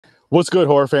What's good,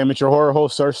 horror fam? It's your horror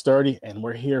host, Sir Sturdy, and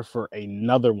we're here for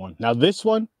another one. Now, this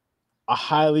one, a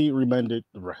highly recommended,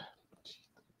 a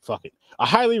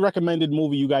highly recommended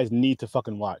movie you guys need to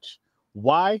fucking watch.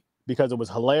 Why? Because it was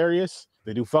hilarious.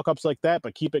 They do fuck ups like that,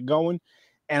 but keep it going.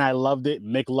 And I loved it.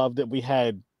 Mick loved it.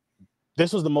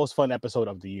 This was the most fun episode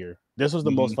of the year. This was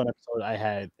the most fun episode I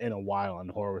had in a while on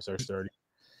Horror with Sir Sturdy.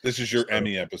 This is your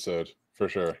Emmy episode for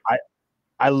sure.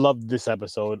 I loved this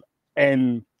episode,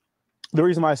 and the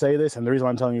reason why I say this, and the reason why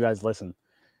I'm telling you guys, listen,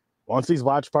 once these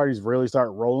watch parties really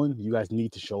start rolling, you guys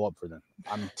need to show up for them.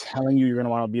 I'm telling you, you're going to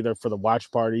want to be there for the watch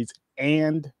parties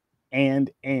and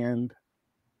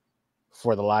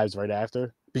for the lives right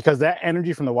after, because that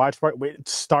energy from the watch party, it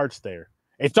starts there.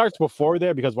 It starts before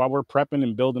there, because while we're prepping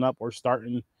and building up, we're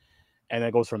starting, and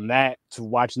it goes from that to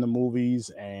watching the movies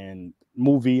and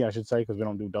movie, I should say, because we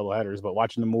don't do double headers, but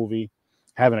watching the movie,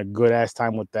 having a good ass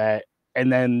time with that, and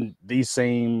then these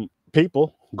same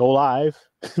people go live,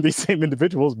 these same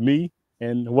individuals, me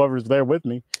and whoever's there with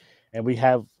me, and we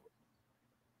have,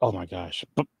 oh my gosh,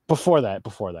 but before that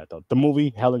though, the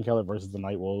movie Helen Keller versus the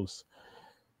Nightwolves.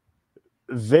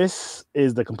 This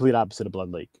is the complete opposite of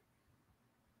Blood Lake.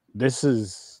 This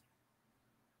is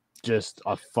just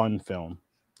a fun film,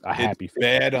 happy film.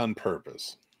 Bad on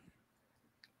purpose,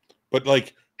 but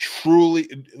like truly,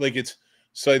 like it's.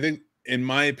 So I think, in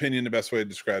my opinion, the best way to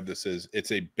describe this is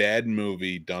it's a bad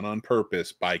movie done on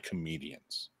purpose by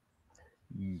comedians.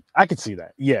 I could see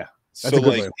that. Yeah. So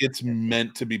like it's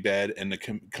meant to be bad, and the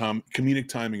comedic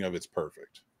timing of it's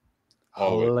perfect.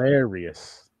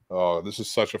 Hilarious. Oh, this is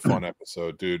such a fun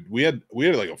episode, dude. We had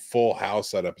like a full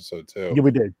house that episode too. Yeah,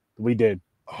 we did.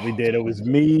 It was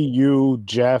me, you,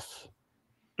 Jeff,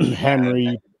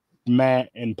 Henry, Matt,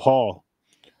 and Paul.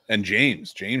 And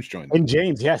James joined. And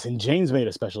James, yes. And James made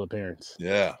a special appearance.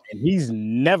 Yeah. And he's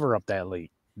never up that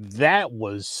late. That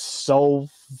was so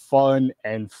fun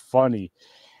and funny.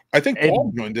 I think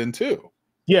Paul joined in too.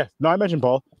 Yeah. No, I mentioned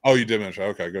Paul. Oh, you did mention.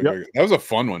 Okay, good. That was a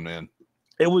fun one, man.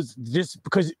 It was just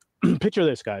because, picture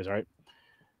this, guys, right?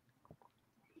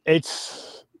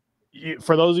 It's,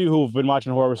 for those of you who've been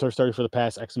watching Horror with Sir Sturdy for the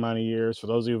past X amount of years, for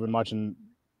those of you who've been watching,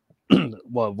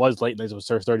 well, it was Late Nights with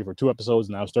Sir Sturdy for 2 episodes,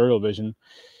 now Sturd-O-Vision.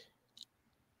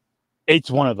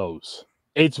 It's one of those.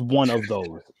 It's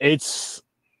just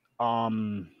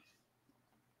on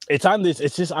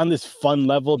this fun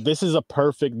level. This is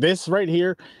this right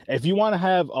here. If you want to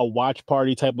have a watch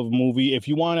party type of movie, if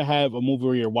you want to have a movie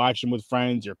where you're watching with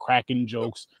friends, you're cracking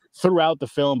jokes throughout the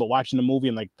film, but watching the movie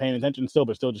and like paying attention still,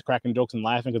 but still just cracking jokes and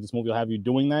laughing, because this movie will have you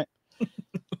doing that.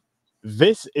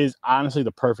 This is honestly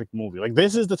the perfect movie. Like,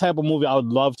 this is the type of movie I would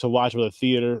love to watch with a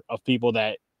theater of people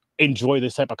that enjoy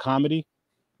this type of comedy.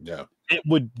 Yeah.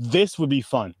 This would be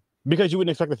fun, because you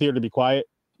wouldn't expect the theater to be quiet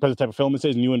because of the type of film it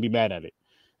is, and you wouldn't be mad at it.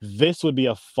 This would be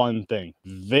a fun thing.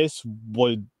 This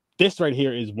right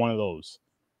here is one of those.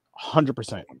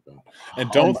 100%.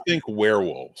 And don't think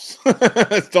werewolves.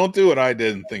 Don't do what I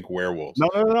did and think werewolves.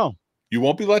 No. You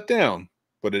won't be let down,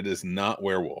 but it is not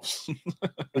werewolves.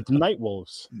 It's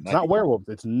Nightwolves. It's not werewolves.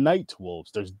 It's Nightwolves.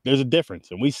 There's a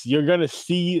difference, and you're gonna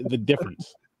see the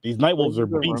difference. These Nightwolves are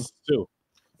beasts too.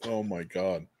 Oh my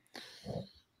god.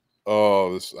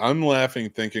 Oh, I'm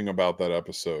laughing thinking about that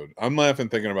episode. I'm laughing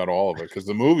thinking about all of it, because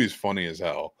the movie's funny as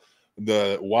hell.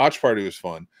 The watch party was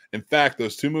fun. In fact,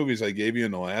 those 2 movies I gave you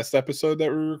in the last episode that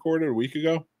we recorded a week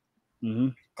ago,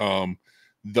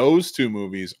 those 2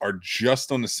 movies are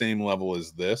just on the same level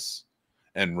as this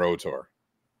and Rotor.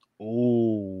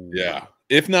 Oh, yeah,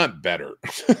 if not better.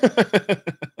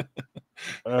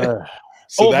 Maybe I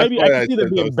can see there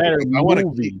being better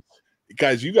movies.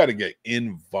 Guys, you got to get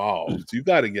involved. You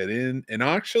got to get in, and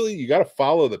actually, you got to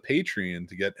follow the Patreon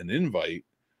to get an invite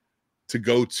to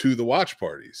go to the watch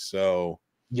parties. So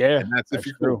yeah, that's if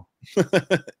you're true. Cool.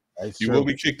 You will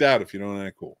be kicked out if you don't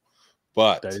act cool.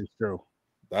 But that is true.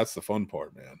 That's the fun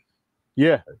part, man.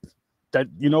 Yeah,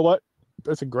 you know what?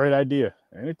 That's a great idea,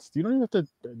 and you don't even have to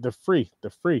the free.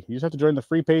 You just have to join the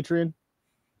free Patreon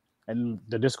and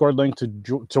the Discord link to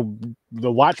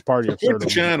the watch party. Support the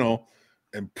channel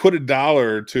and put $1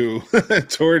 or $2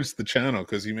 towards the channel,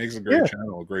 because he makes a great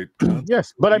channel, great content.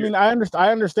 Yes, but I mean, I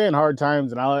understand hard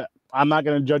times, and I'm not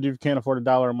going to judge if you can't afford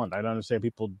 $1 a month. I understand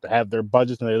people have their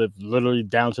budgets and they live literally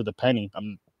down to the penny.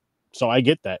 So I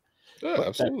get that. Yeah,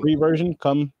 absolutely. That free version,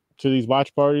 come to these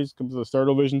watch parties, come to the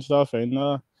Sturd-O-Vision stuff,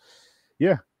 and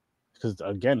yeah, because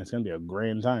again, it's going to be a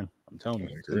grand time. I'm telling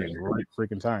you, it's going to be a great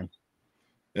freaking time.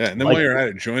 Yeah, and then while you're at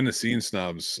it, join the Scene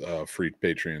Snobs free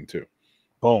Patreon too.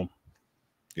 Boom.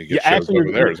 You get shows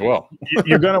over there as well.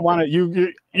 You're gonna want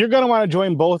to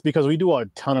join both, because we do a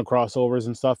ton of crossovers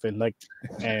and stuff. And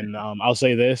I'll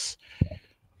say this: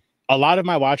 a lot of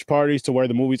my watch parties to where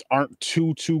the movies aren't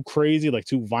too crazy, like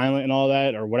too violent and all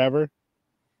that or whatever.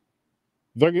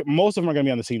 Most of them are going to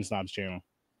be on the Scene Snobs channel.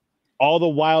 All the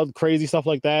wild, crazy stuff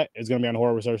like that is going to be on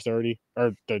Horror Research 30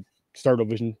 or the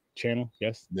Sturd-O-Vision channel.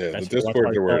 Yes. Yeah, the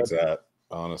Discord are where it's at.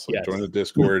 Honestly, yes. Join the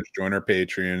Discord, join our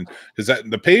Patreon, because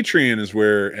the Patreon is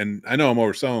where, and I know I'm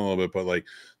overselling a little bit, but like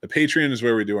the Patreon is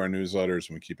where we do our newsletters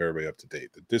and we keep everybody up to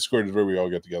date. The Discord is where we all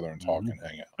get together and talk and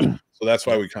hang out. So that's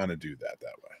why we kind of do that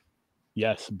way.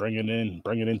 Yes, bring it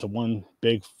into one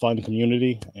big fun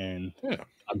community, and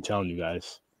I'm telling you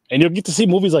guys, and you'll get to see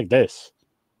movies like this,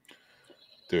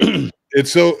 dude.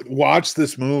 It's so watch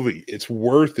this movie. It's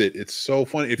worth it. It's so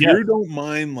funny. If you don't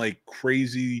mind like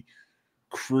crazy,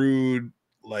 crude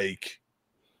like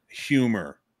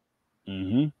humor,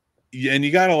 and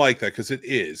you gotta like that because it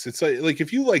is. It's like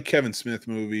if you like Kevin Smith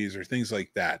movies or things like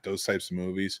that, those types of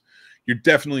movies, you're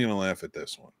definitely gonna laugh at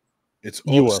this one. It's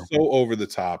so over the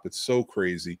top. It's so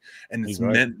crazy, and it's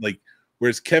meant like.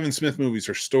 Whereas Kevin Smith movies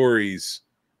are stories,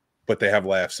 but they have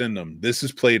laughs in them. This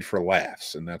is played for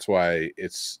laughs, and that's why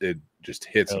it just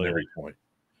hits on every point.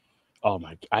 Oh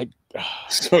my!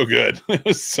 So good. It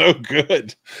was so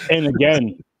good. And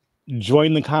again,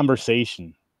 join the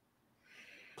conversation.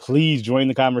 Please join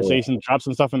the conversation. Drop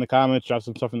some stuff in the comments. Drop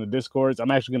some stuff in the Discords.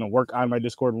 I'm actually going to work on my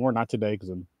Discord more. Not today because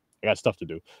I got stuff to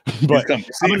do. But I'm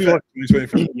gonna be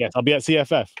working. Yes, I'll be at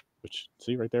CFF. Which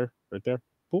see right there.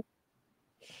 Cool.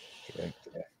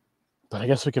 But I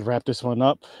guess we could wrap this one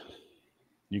up.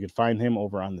 You could find him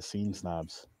over on the Scene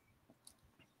Snobs.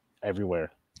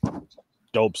 Everywhere.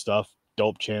 Dope stuff.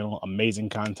 Dope channel. Amazing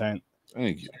content.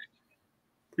 Thank you.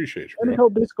 Appreciate you. And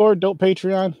dope Discord. Dope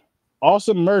Patreon.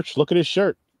 Awesome merch. Look at his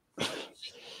shirt.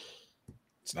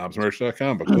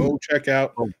 Snobsmerch.com. But go check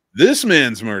out this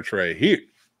man's merch right here.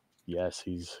 Yes,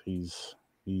 he's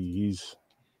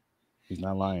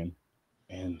not lying.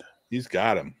 And he's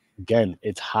got him. Again,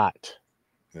 it's hot.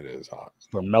 It is hot.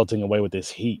 We're melting away with this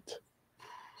heat.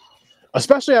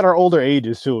 Especially at our older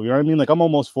ages, too. You know what I mean? Like, I'm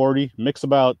almost 40. Mick's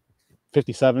about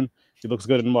 57. He looks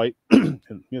good in white.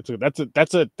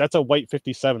 That's a white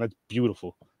 57. That's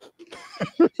beautiful.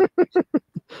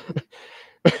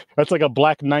 That's like a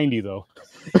black 90, though.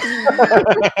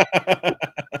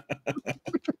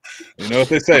 You know what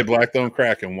they say? Black don't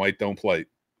crack and white don't plate.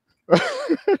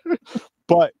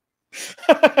 But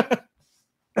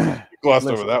glossed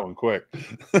over that one quick.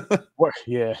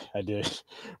 Yeah, I did.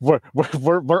 We're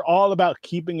all about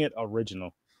keeping it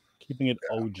original, keeping it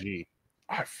OG.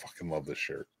 I fucking love this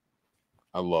shirt.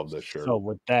 I love this shirt. So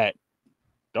with that,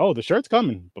 the shirt's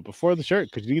coming. But before the shirt,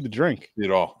 because you need the drink. See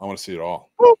it all. I want to see it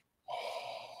all.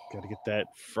 Got to get that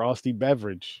frosty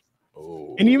beverage.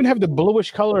 Oh. And you even have the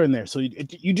bluish color in there. So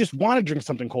you just want to drink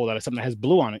something cold out of something that has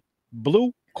blue on it.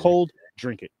 Blue, cold,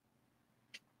 drink it.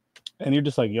 And you're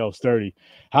just like, yo, Sturdy,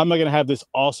 how am I going to have this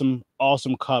awesome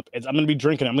cup? I'm going to be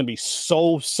drinking. I'm going to be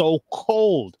so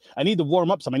cold. I need to warm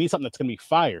up some. I need something that's going to be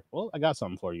fire. Well, I got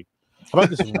something for you. How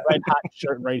about this red hot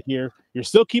shirt right here? You're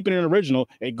still keeping it original.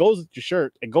 It goes with your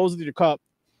shirt. It goes with your cup.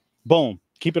 Boom.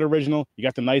 Keep it original. You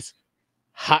got the nice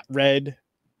hot red,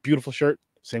 beautiful shirt.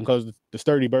 Same color as the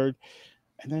Sturdy Bird.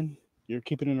 And then you're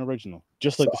keeping it original.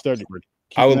 Just like the Sturdy Bird.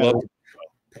 I would love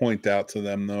to point out to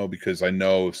them, though, because I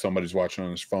know if somebody's watching on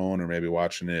his phone or maybe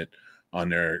watching it on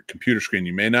their computer screen,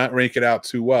 you may not rank it out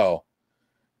too well.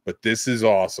 But this is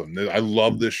awesome. I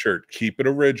love this shirt. Keep it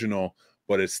original.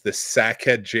 But it's the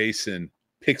Sackhead Jason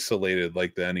pixelated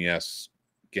like the NES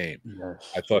game.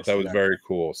 Yes, I thought that was very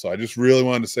cool. So I just really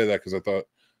wanted to say that because I thought,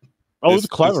 it was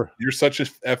clever. You're such a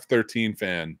F-13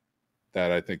 fan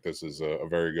that I think this is a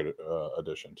very good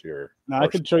addition to your. Now I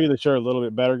could show you the shirt a little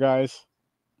bit better, guys.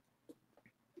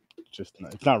 Just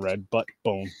it's not red, but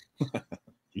boom.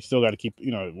 You still got to keep.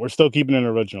 We're still keeping it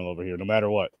original over here, no matter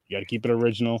what. You got to keep it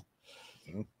original.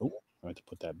 Oh, I have to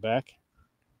put that back.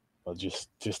 But just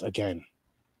again,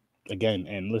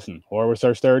 and listen, Horror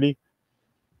Research 30,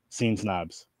 Scene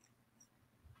Snobs.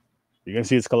 You're gonna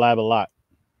see this collab a lot,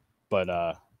 but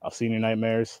I'll see you in your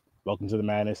nightmares. Welcome to the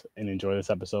madness, and enjoy this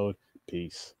episode.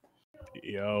 Peace.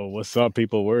 Yo, what's up,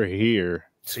 people? We're here.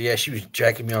 So yeah, she was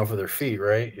jacking me off with her feet,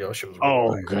 right? Yo, she was.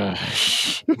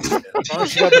 Gosh. Oh,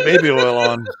 she got the baby oil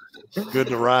on. Good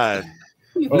to ride.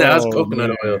 No, it's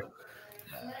coconut oil.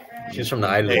 She's from the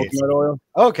island. Coconut oil.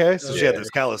 Okay, so she had those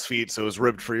callous feet, so it was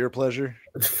ribbed for your pleasure.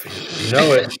 You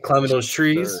know it. Climbing those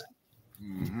trees.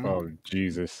 Mm-hmm. Oh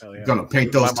Jesus! Yeah. Gonna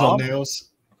paint those toenails.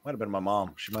 Might have been my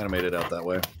mom. She might have made it out that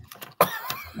way.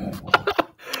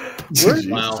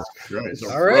 Wow!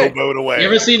 All right. Rowboat away. You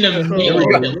ever seen them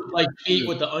that look like feet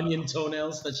with the onion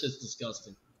toenails? That's just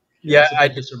disgusting. Yeah, I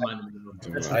just reminded me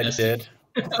of I did.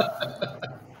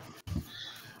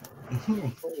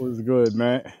 was good,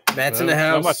 Matt? Matt's in the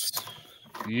house.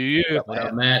 Yeah. What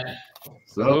up, Matt?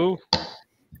 So,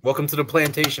 Welcome to the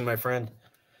plantation, my friend.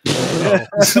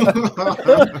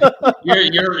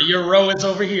 Your row is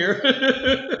over here.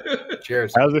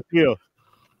 Cheers. How's it feel?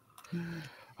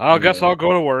 I guess I'll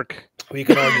go to work. We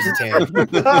can all use a tan.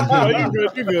 Oh, you're good.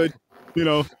 You're good. You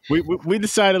know, we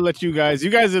decided to let you guys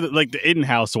are like the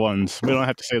in-house ones. We don't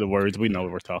have to say the words. We know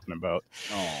what we're talking about.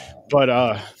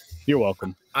 But you're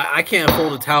welcome. I can't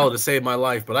fold a towel to save my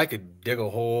life, but I could dig a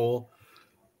hole,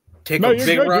 take No, a you're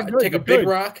big good, rock, you're good, take a you're big good.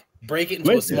 rock, break it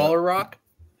into a Listen. smaller rock.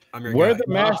 I'm your We're guy.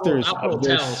 the masters I'll of pull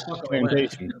this towels. Fuck all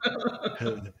plantation.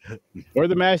 We're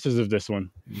the masters of this one.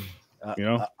 You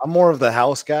know, I'm more of the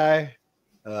house guy.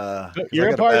 you're I a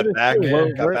got part a of this. bad back.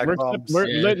 Too. Got back problems.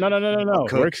 No.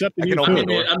 Cook. We're accepting I you can too. open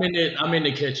the door. I'm in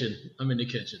the kitchen. I'm in the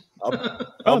kitchen.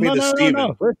 I'll be the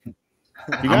Steven.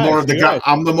 I'm more of the guy.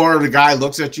 I'm the more of the guy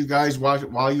looks at you guys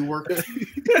while you work. He's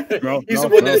the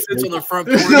one that sits on the front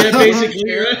porch. Yeah,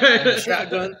 basically.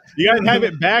 Shotgun. You guys have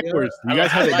it backwards. You guys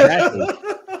have it backwards.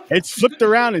 It's flipped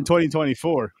around in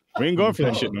 2024. We ain't going for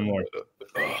that shit no more.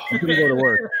 You can go to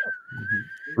work.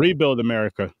 Rebuild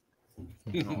America.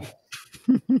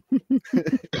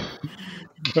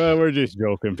 We're just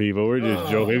joking, people. We're just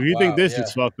joking. If you think this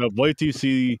is fucked up, wait till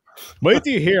you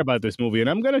hear about this movie. And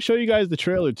I'm gonna show you guys the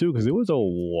trailer too, because it was a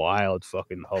wild,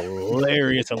 fucking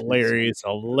hilarious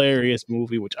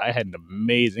movie, which I had an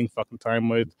amazing fucking time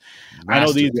with. I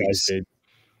know these guys did.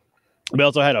 We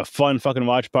also had a fun fucking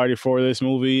watch party for this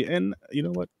movie. And you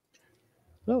know what?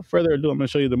 Without further ado, I'm gonna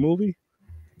show you the movie.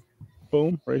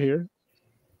 Boom, right here.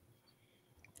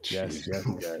 Yes. I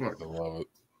love it.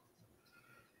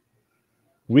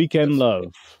 Weekend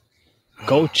Love.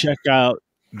 Go check out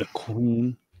the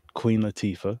Queen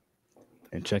Latifah,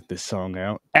 and check this song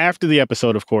out. After the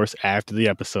episode, of course, and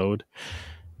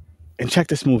check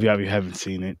this movie out if you haven't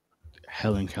seen it.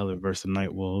 Helen Keller versus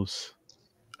Nightwolves.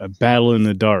 A Battle in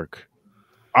the Dark.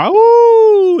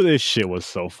 Oh, this shit was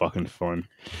so fucking fun.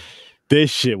 I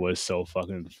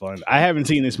haven't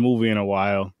seen this movie in a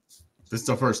while. This is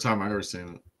the first time I've ever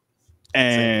seen it.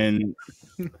 And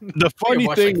the funny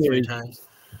thing is, I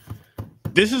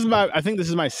think this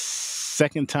is my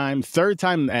third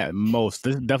time at most.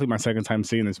 This is definitely my second time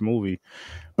seeing this movie.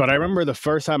 But I remember the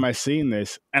first time I seen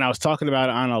this, and I was talking about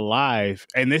it on a live,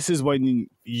 and this is when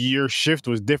your shift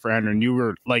was different, and you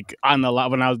were like on the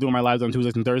live when I was doing my lives on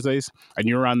Tuesdays and Thursdays, and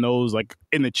you were on those like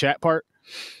in the chat part.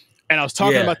 And I was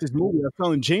talking about this movie. I was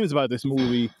telling James about this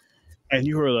movie, and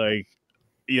you were like,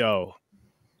 yo,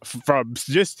 from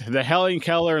just the Helen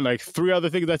Keller and like three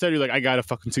other things I said, you're like, I gotta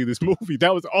fucking see this movie.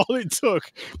 That was all it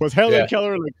took was Helen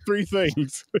Keller and like three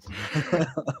things.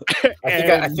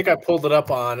 I think I pulled it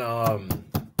up on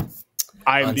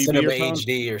IMDb Cinema or something?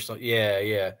 HD or something.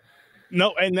 Yeah.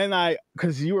 No, and then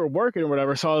because you were working or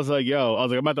whatever, so I was like,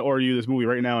 I'm about to order you this movie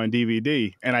right now on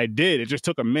DVD, and I did. It just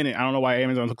took a minute. I don't know why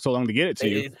Amazon took so long to get it to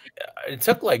you. It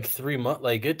took like 3 months.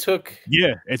 Like it took.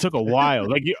 Yeah, it took a while.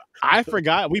 Like I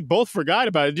forgot. We both forgot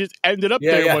about it. It just ended up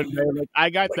there one day. Like I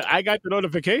got the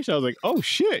notification. I was like, oh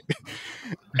shit.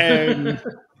 And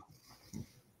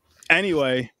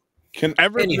anyway,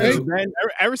 ever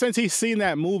since he's seen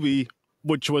that movie,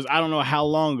 which was I don't know how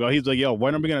long ago, he's like, yo,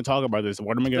 when are we going to talk about this?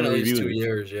 When am I going to review it? 2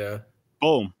 years, yeah.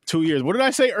 Boom, 2 years. What did I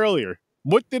say earlier?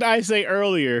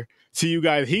 To you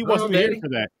guys? He wasn't here for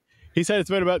that. He said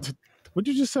it's been about. What'd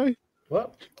you just say?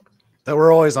 What? That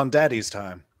we're always on Daddy's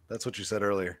time. That's what you said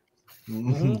earlier.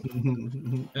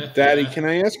 Daddy, can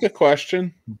I ask a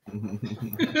question? Oh,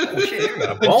 shit, you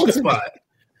got a bald spot.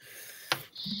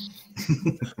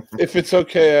 If it's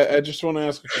okay, I just want to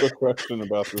ask a quick question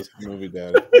about this movie,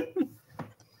 Daddy.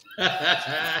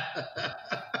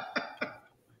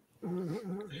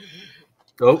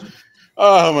 Oh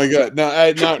my God!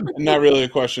 No, not really a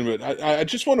question, but I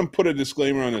just want to put a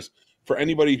disclaimer on this for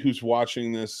anybody who's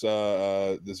watching this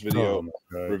this video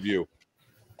review.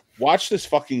 Watch this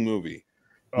fucking movie.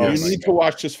 You need to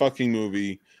watch this fucking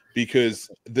movie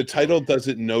because the title does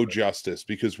it no justice.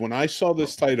 Because when I saw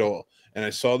this title and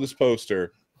I saw this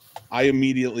poster, I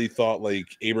immediately thought like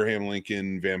Abraham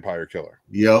Lincoln Vampire Killer.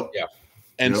 Yep. Yeah.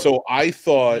 And so I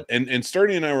thought, and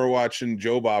Sturdy and I were watching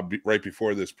Joe Bob right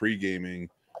before this pre-gaming,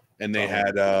 and they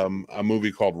had a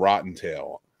movie called Rotten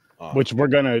Tail. Which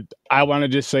I want to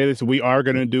just say this, we are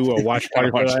going to do a watch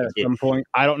party for that at some point.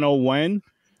 I don't know when,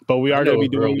 but we are going to be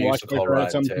doing a watch party for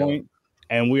that at some point.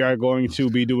 And we are going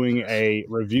to be doing a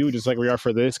review just like we are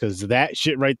for this, because that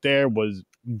shit right there was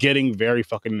getting very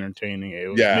fucking entertaining. It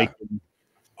was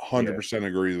 100%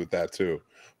 agree with that too.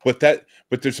 But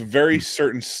there's a very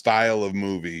certain style of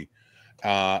movie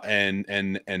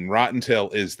and Rotten Tail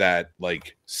is that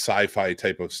like sci-fi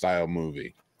type of style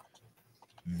movie.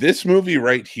 This movie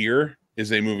right here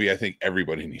is a movie I think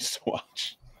everybody needs to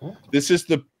watch. This is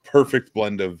the perfect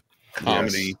blend of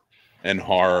comedy and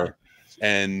horror,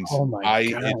 and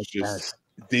it's just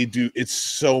it's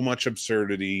so much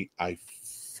absurdity. I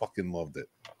fucking loved it.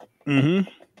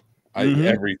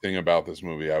 Everything about this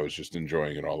movie, I was just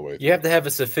enjoying it all the way through. You have to have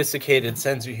a sophisticated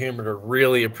sense of humor to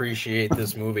really appreciate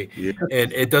this movie.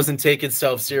 And it doesn't take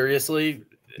itself seriously.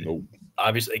 Nope.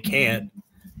 Obviously, it can't.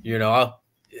 You know,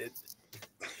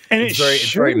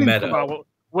 it's very meta.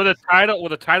 With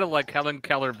a title like Helen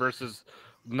Keller versus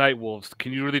Nightwolves,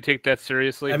 can you really take that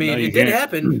seriously? I mean, it did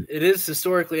happen. It is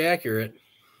historically accurate.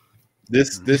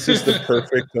 This is the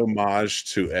perfect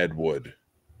homage to Ed Wood.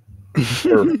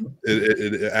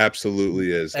 It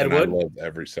absolutely is, Ed and Wood? I loved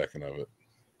every second of it.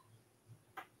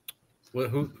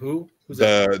 Who's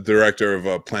the director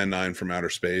of Plan 9 from Outer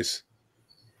Space?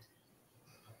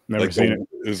 Never seen it.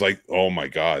 It was like, oh my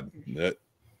god, that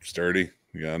Sturdy.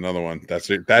 You got another one. That's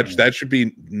it. That should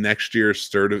be next year's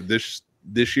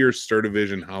this year's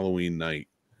Sturd-O-Vision Halloween night.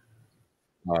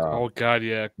 Oh god,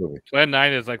 yeah. Plan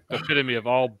 9 is like the epitome of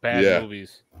all bad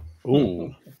movies.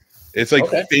 Ooh. It's like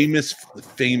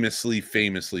famously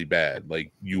bad.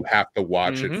 Like you have to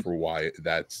watch it for why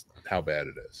that's how bad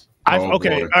it is. All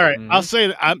right. I'll say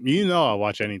that I'll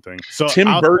watch anything. So Tim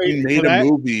Burton made a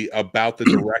movie about the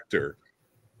director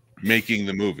making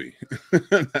the movie.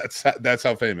 That's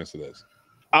how famous it is.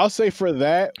 I'll say for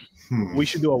that, we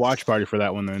should do a watch party for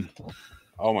that one then.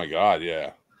 Oh my god,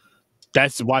 yeah.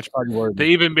 That's the watch party word. They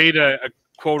even made a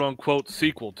quote unquote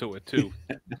sequel to it too.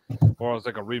 Or it was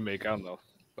like a remake. I don't know.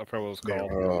 I forgot what it was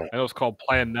called. I know it was called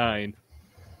Plan 9.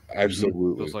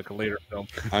 Absolutely. It was like a later film.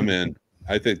 I'm in.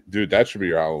 I think, dude, that should be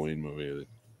your Halloween movie.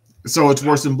 So it's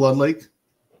worse than Blood Lake?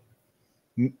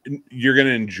 You're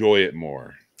gonna enjoy it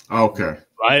more. Okay.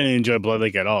 I didn't enjoy Blood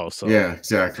Lake at all. So yeah,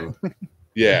 exactly.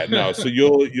 Yeah, no. So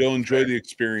you'll enjoy the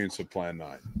experience of Plan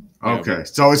 9. Okay,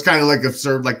 so it's kind of like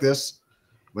absurd, like this,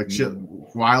 like shit,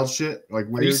 wild shit, like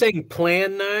weird. Are you saying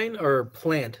Plan 9 or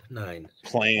Plant 9?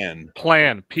 Plan.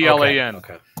 PLAN.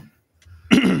 Okay.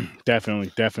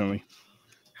 Definitely.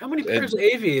 How many pairs of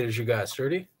aviators you got,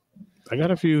 Sturdy? I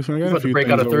got a few. You're about to break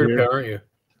out a third pair, aren't you?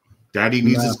 Daddy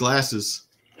needs his glasses.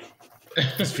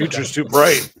 His future's too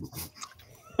bright.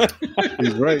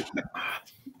 He's right.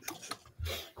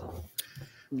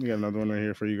 We got another one right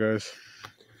here for you guys.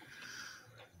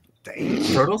 Dang.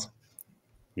 Turtles?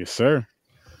 Yes, sir.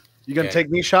 You gonna take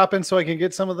me shopping so I can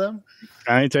get some of them?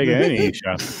 I ain't taking any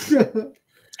shopping.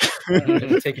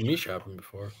 I've taken me shopping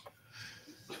before.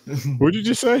 What did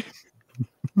you say?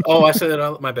 Oh, I said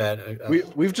that. My bad.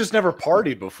 We've just never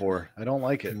partied before. I don't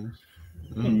like it.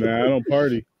 Nah, I don't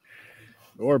party.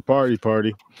 Or party.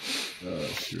 Oh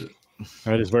shit!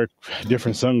 I just wear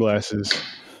different sunglasses.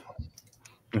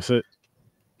 That's it.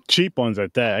 Cheap ones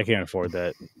at that. I can't afford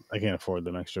that. I can't afford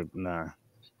them extra. Nah.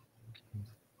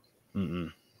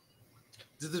 Did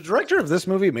the director of this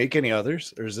movie make any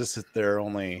others, or is this their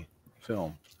only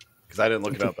film? Because I didn't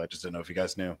look it up. I just didn't know if you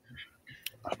guys knew.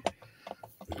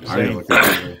 I didn't look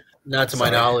at it. Not to my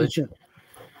knowledge.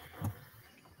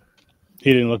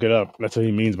 He didn't look it up. That's what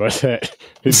he means by that.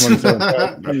 He's saying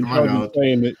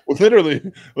it.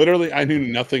 Literally, I knew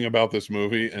nothing about this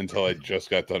movie until I just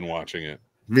got done watching it.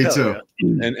 Me too.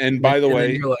 Yeah. And by the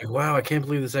way, you're like, wow, I can't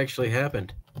believe this actually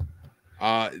happened.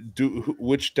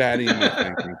 Which daddy am I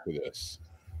thanking for this?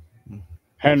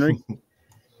 Henry.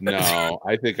 No,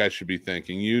 I think I should be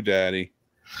thanking you, Daddy.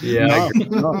 Yeah,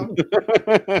 No.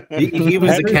 he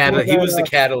was the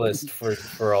catalyst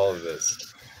for all of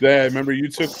this. Yeah, remember you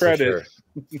took credit. Sure.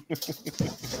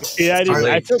 Yeah,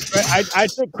 I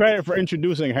took credit for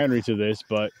introducing Henry to this,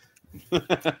 but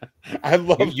I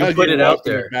love you put it out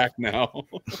there back now.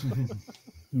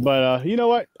 But you know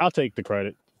what? I'll take the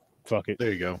credit. Fuck it.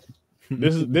 There you go.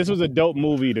 This was a dope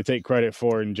movie to take credit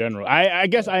for in general. I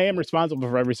guess I am responsible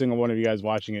for every single one of you guys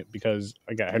watching it because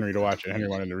I got Henry to watch it. Henry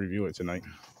wanted to review it tonight.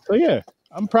 So yeah,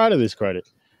 I'm proud of this credit.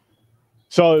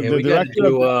 So the director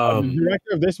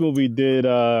of this movie did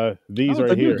these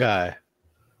right here. New guy.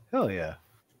 Hell yeah.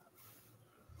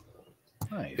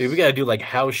 Nice. Hey, we gotta do like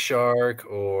House Shark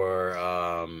or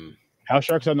House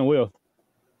Sharks on the Wheel.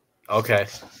 Okay.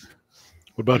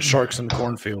 What about Sharks in the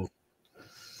Cornfield?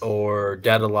 Or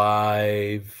Dead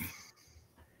Alive.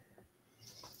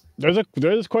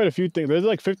 There's quite a few things. There's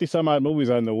like 50 some odd movies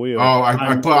on the wheel. Oh,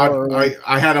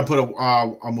 I had to put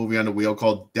a movie on the wheel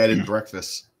called Dead and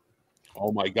Breakfast.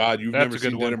 Oh my God, you've never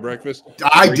seen Dead and Breakfast?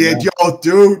 I did, yo,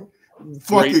 dude.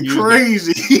 Fucking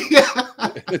crazy.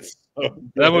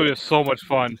 That movie is so much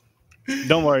fun.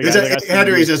 Don't worry, It's guys. I got some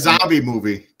Henry, it's a news. zombie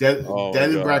movie. Dead Oh, Dead my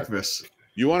and God. Breakfast.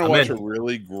 You want to I'm watch in. a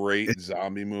really great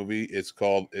zombie movie? It's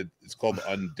called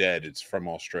Undead. It's from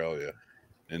Australia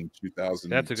in 2002.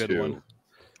 That's a good one.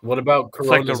 What about It's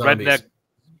like Corona the zombies? redneck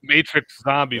Matrix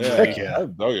zombie Yeah, movie. Heck yeah. I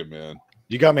dug it, man.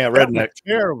 You got me at That redneck. was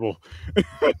terrible.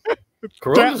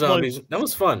 Corona That was- zombies. That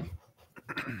was fun.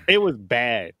 It was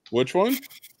bad. Which one?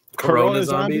 Corona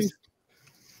zombies.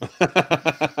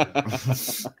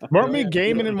 Weren't we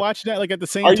gaming and watching that like at the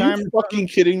same Are time? you fucking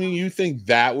kidding me? You think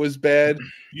that was bad?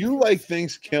 You like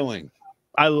things killing.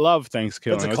 I love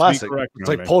Thanksgiving. That's a Let's be classic. correct It's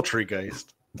on like that. Poultrygeist.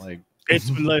 Like It's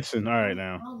listen. All right,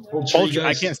 now Poultry,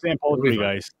 I can't stand poultry,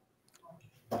 guys.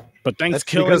 But That's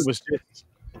Thanksgiving because- was just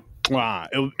wow.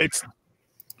 It's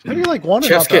how do you like one and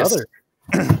Chef's not the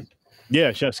kiss. other?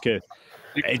 yeah, Chef's Kiss.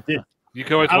 It did. You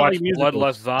can always I watch like musicals.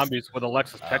 Bloodless Zombies with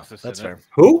Alexis Texas That's in fair. it.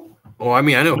 Who? Oh, I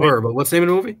mean, I know her, but what's the name of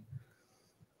the movie?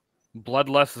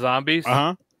 Bloodless Zombies. Uh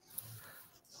huh.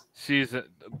 She's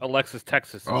Alexis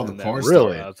Texas. Oh, in the that, porn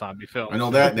Really? zombie film. I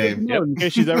know that name. No, in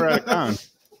case she's ever at a con,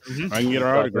 I can get her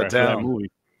Write autograph that for that down.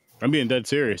 movie. I'm being dead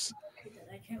serious.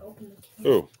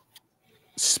 Who?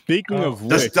 Speaking of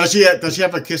Does, which, does she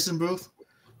have a kissing booth?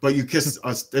 But you kiss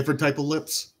a different type of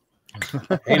lips.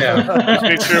 Hey now. Just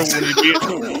make sure when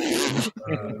you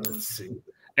meet Let's see.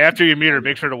 after you meet her,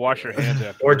 make sure to wash your hands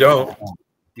after. Or don't.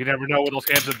 You never know where those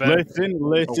hands have been.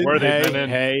 listen, where they've been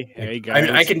hey, in. hey, guys.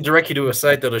 I can direct you to a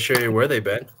site that'll show you where they've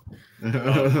been.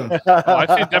 Oh, I've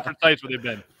seen different sites where they've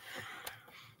been.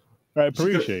 I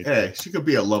appreciate it. Hey, she could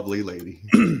be a lovely lady.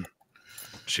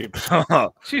 She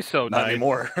She's so not nice.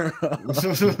 anymore.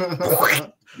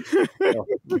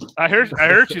 I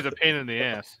heard she's a pain in the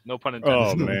ass. No pun intended.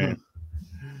 Oh man.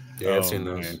 Yeah, I've Oh, seen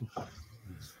those. man.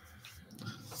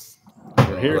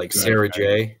 Or Here- like Sarah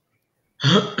J.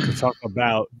 To talk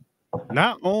about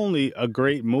not only a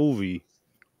great movie,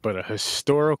 but a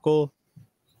historical.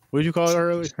 What did you call it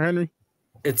earlier, Henry?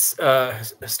 It's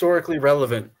historically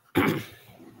relevant.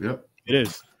 Yep. It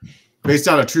is. Based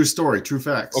on a true story, true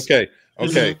facts. Okay.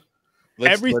 Okay.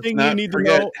 Everything you not need to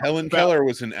forget know Helen about- Keller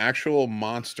was an actual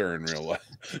monster in real life.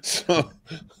 So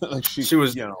like She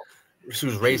was, you know, she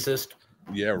was racist.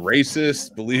 yeah,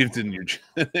 racist, believed in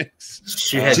eugenics.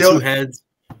 She had Jill- two heads.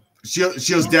 She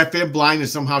was deaf and blind, and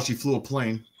somehow she flew a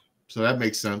plane. So that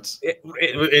makes sense.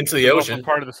 Into the She's also ocean.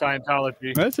 part of the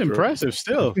Scientology. That's impressive.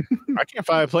 Still, I can't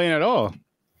find a plane at all.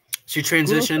 She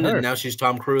transitioned her? and now she's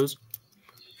Tom Cruise.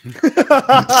 That's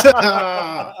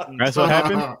what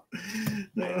happened.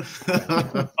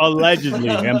 Allegedly.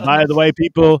 And by the way,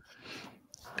 people,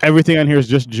 everything on here is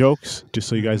just jokes. Just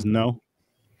so you guys know.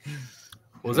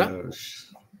 What was that?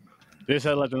 Just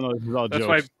had to let them know this is all That's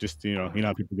jokes. why- Just you know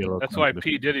how people get a little. That's why sensitive.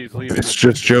 P Diddy's leaving. It's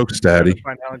just jokes, Daddy.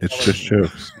 Find Helen It's Keller. just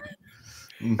jokes.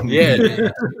 Yeah,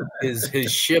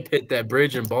 his ship hit that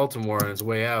bridge in Baltimore on its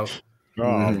way out.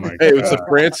 Oh my Hey, god! it's the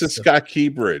Francis Scott Key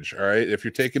Bridge. All right. If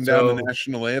you're taking down the So-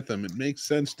 national anthem, it makes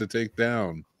sense to take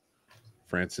down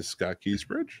Francis Scott Key's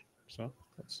Bridge. So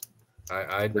that's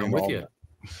I'm bring with all you.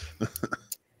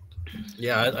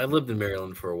 Yeah, I lived in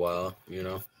Maryland for a while. You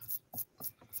know,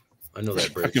 I know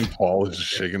that bridge. fucking Paul is just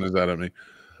shaking his head at me.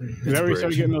 Is that where you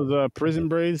started bridge. getting those prison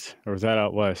braids, or was that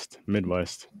out west,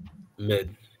 Midwest?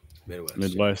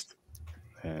 Midwest.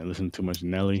 Yeah, I listen to too much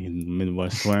Nelly and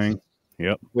Midwest slang.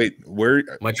 Yep. Wait, where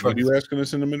My what truck- are you asking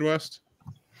us in the Midwest?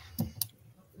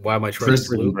 Why my truck Chris- is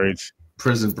Prison blue? braids.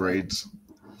 Prison braids.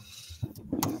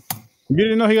 You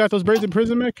didn't know he got those braids in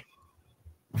prison, Mick?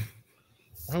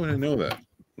 How would I know that?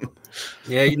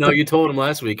 Yeah, you know, you told him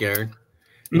last week, Aaron.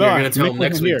 And No, you're gonna tell Mick him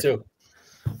next wasn't week here. too.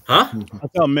 Huh? I'll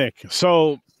tell Mick.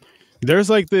 So there's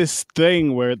like this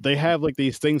thing where they have like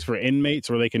these things for inmates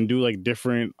where they can do like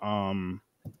different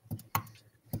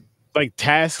like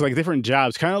tasks, like different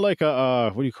jobs, kind of like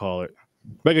a what do you call it?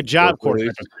 Like a job Work course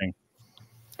release? type of thing.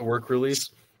 A work release.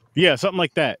 Yeah, something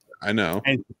like that. I know.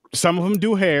 And some of them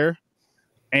do hair,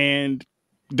 and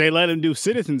they let them do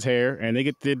citizens' hair, and they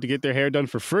get to get their hair done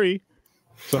for free.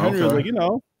 So Henry was Okay.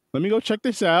 like, let me go check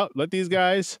this out. Let these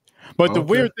guys. But the Okay.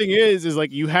 weird thing is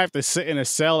like you have to sit in a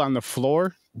cell on the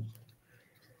floor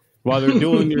while they're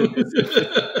doing your.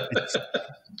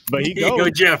 But he Here you goes. go,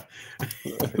 Jeff.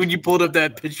 When you pulled up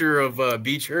that picture of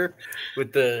Beecher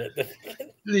with the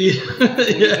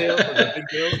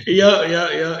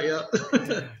Yeah.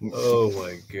 oh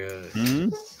my god.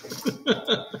 Mhm.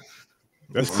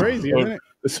 That's crazy, isn't it?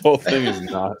 This whole thing is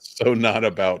not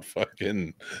about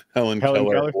fucking Helen Keller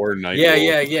Keller? or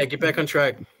Nightwolves. Yeah. Get back on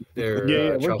track. There,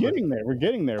 Yeah, we're Charlie. getting there. We're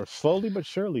getting there. Slowly but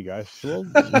surely, guys.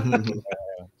 Slowly,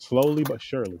 slowly but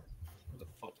surely.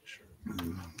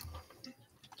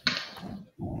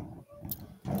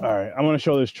 All right, I want to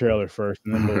show this trailer first,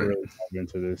 and then we'll really dive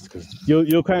into this because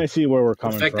you'll kind of see where we're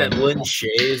coming The fact from. that Lynn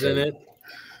Shay's in it.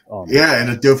 Oh, Yeah, and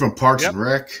the dude from Parks and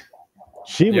Rec.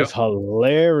 She was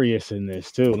hilarious in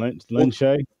this too. Lynn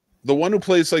Shay. The one who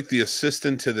plays like the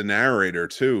assistant to the narrator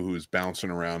too, who's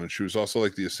bouncing around, and she was also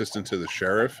like the assistant to the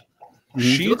sheriff.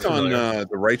 She's on the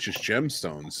Righteous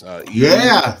Gemstones.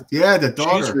 The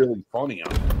daughter. She's really funny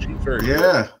on it. She's very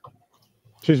good.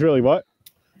 She's really what?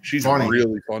 She's funny.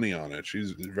 Really funny on it.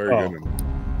 She's very good. In it.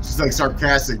 She's like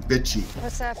sarcastic, bitchy.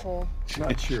 What's that for?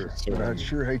 Not sure. Not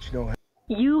sure how you don't.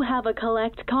 You have a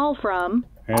collect call from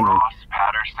Henry Ross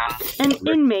Patterson, an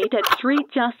inmate at Street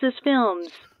Justice Films.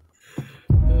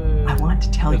 I want to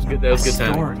tell you a good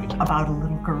story about a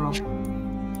little girl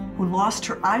who lost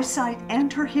her eyesight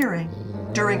and her hearing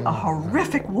during a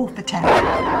horrific wolf attack.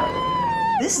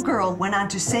 This girl went on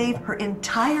to save her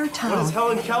entire town. What is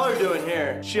Helen Keller doing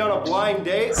here? She on a blind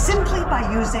date? Simply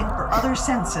by using her other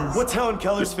senses. What's Helen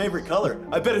Keller's favorite color?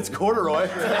 I bet it's corduroy.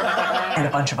 And a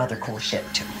bunch of other cool shit,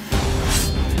 too.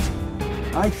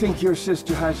 I think your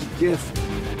sister has a gift.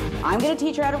 I'm gonna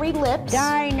teach her how to read lips.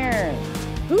 Diner.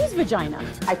 Whose vagina?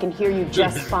 I can hear you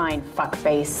just fine,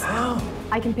 fuckface.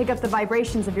 I can pick up the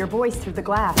vibrations of your voice through the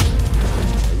glass.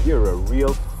 You're a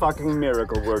real fucking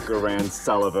miracle worker, Ann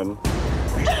Sullivan.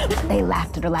 They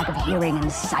laughed at her lack of hearing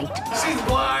and sight. She's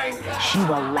blind! She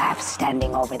will laugh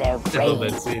standing over their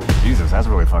grave. Jesus, that's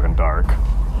really fucking dark.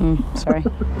 Sorry.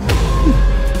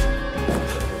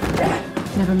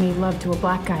 Never made love to a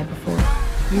black guy before.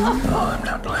 Oh, I'm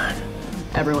not black.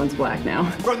 Everyone's black now.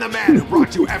 From the man who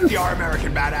brought you FDR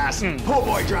American Badass, Poor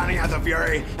Boy Drowning at the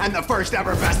Fury, and the first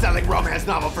ever best-selling romance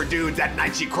novel for dudes, At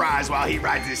Night She Cries While He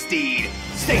Rides His Steed,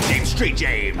 St. James Street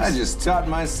James. I just taught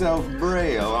myself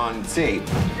Braille on tape.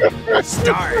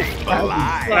 Starring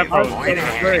Relive,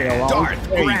 Moynihan, Darth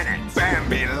Granite,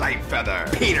 Bambi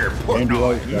Lightfeather, Peter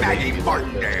Portnoy, Maggie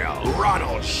Martindale,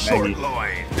 Ronald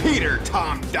Shortloin, Peter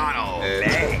Tom Donnell,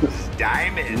 Legs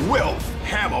Diamond, Wilf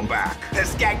Hamelback, the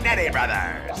Scagnetti Brothers,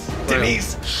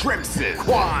 Denise Shrimpson,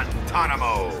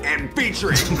 Guantanamo, and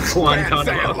featuring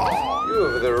Guantanamo. You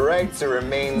have the right to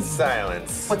remain silent.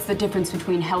 What's the difference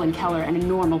between Helen Keller and a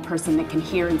normal person that can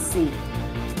hear and see?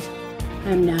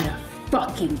 I'm not a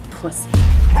fucking pussy.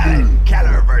 Helen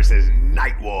Keller versus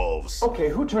Nightwolves. Okay,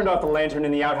 who turned off the lantern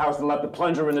in the outhouse and left the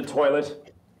plunger in the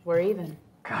toilet? We're even.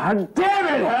 God damn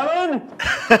it, Helen!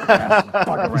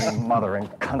 Fucking mothering,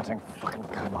 cunting, fucking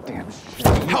goddamn shit.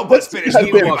 Help us finish the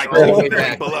movie by clicking the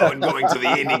link below and going to the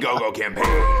Indiegogo campaign.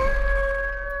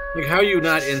 Like, how are you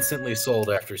not instantly sold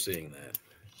after seeing that?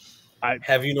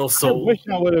 Have you no soul? I wish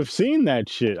I would have seen that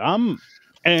shit.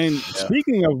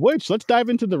 Speaking of which, let's dive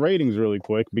into the ratings really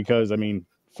quick because I mean,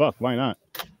 fuck, why not?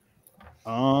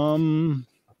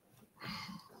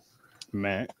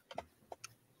 Matt.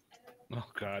 Oh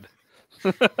God.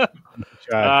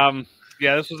 God.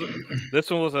 Yeah,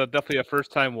 this one was definitely a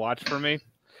first time watch for me,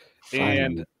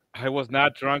 and I was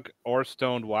not drunk or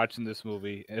stoned watching this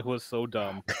movie. It was so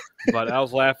dumb, but I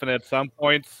was laughing at some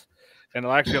points, and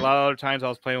actually a lot of other times I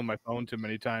was playing with my phone too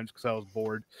many times because I was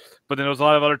bored. But then there was a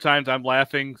lot of other times I'm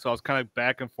laughing, so I was kind of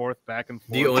back and forth. Do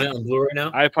you own it on Blu-ray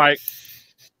now? Do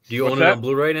you own it on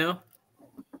Blu-ray now?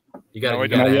 You got to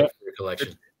have it for your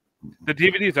collection. The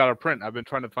DVD's out of print. I've been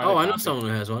trying to find. Oh, I know someone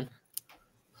who has one.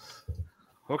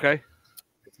 Okay.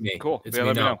 It's me. Cool. It's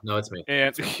me. No, it's me.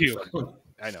 And it's you.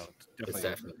 I know. It's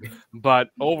definitely me. But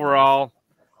overall,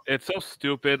 it's so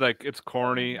stupid. Like, it's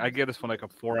corny. I give this one like a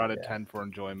 4 out of 10 for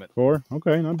enjoyment. 4?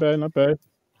 Okay, not bad, not bad.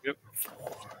 Yep.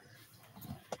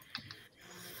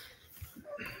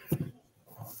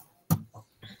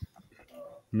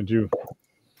 Maju.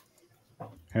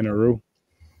 Hanaru.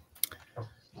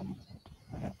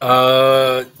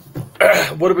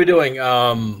 What are we doing?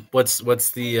 What's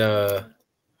the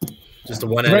just a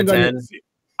 1 out of 10?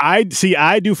 I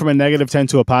do from a -10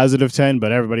 to a +10,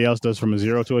 but everybody else does from a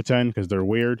 0 to a 10 because they're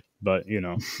weird. But you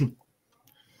know,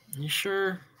 you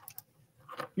sure?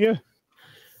 Yeah,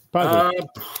 positive.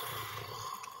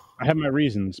 I have my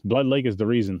reasons. Blood Lake is the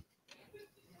reason.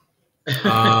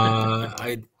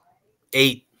 I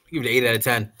 8. Give it 8 out of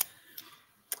 10.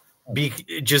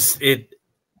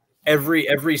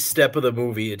 Every step of the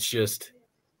movie, it just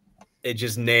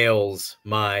nails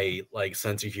my like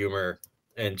sense of humor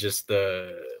and just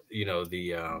the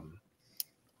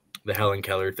Helen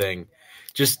Keller thing,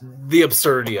 just the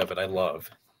absurdity of it. I love.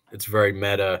 It's very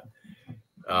meta.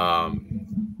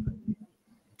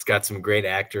 It's got some great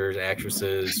actors,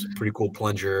 actresses, pretty cool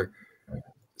plunger.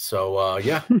 So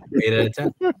yeah, 8 out of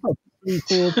 10. Pretty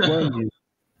cool plunger.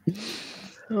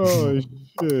 Oh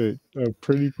shit! A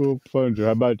pretty cool plunger.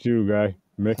 How about you, guy?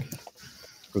 Mick?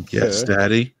 Yes,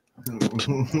 Daddy.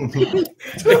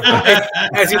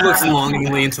 As he looks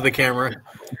longingly into the camera.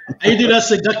 I do that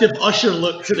seductive usher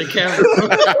look to the camera.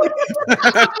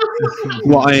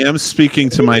 Well, I am speaking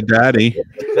to my daddy.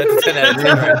 That's a 10 out of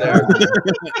 10 right there.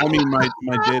 I mean, my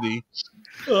diddy.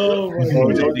 Oh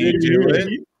my God. Did he do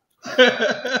it?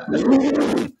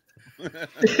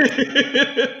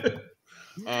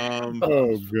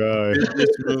 Oh God! Did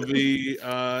this movie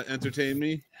entertain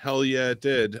me? Hell yeah, it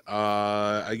did.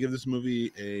 I give this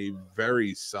movie a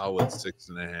very solid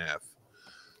 6.5.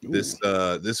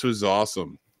 This was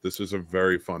awesome. This was a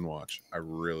very fun watch. I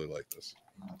really like this.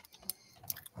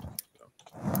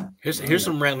 Here's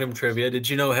some random trivia. Did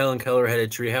you know Helen Keller had a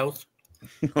treehouse?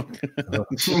 Neither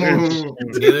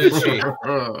did she.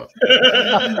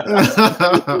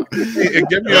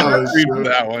 Give me a read for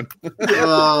that one.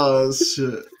 Oh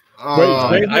shit!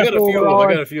 I got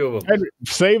a few of them. Henry,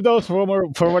 save those for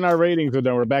when our ratings are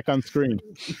done. We're back on screen.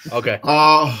 Okay.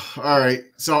 All right.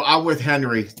 So I'm with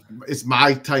Henry. It's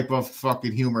my type of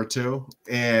fucking humor too,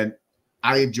 and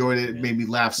I enjoyed it. It made me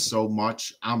laugh so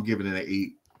much. I'm giving it an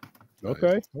 8.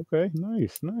 Okay.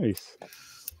 Nice.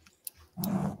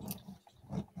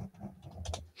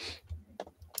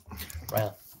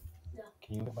 Well,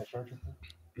 can you get my charger?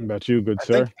 What about you, good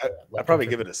sir? I'd probably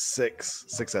give it a 6.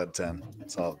 6 out of 10.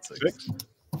 Solid 6.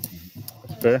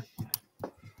 That's fair.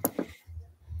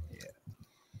 Yeah.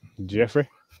 Jeffrey?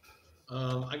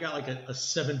 I got like a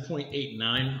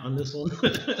 7.89 on this one.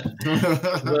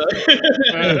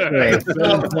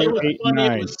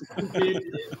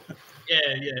 Yeah,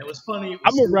 it was funny.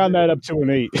 I'm gonna round that up to an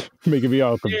 8, making me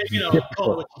all Yeah, confused.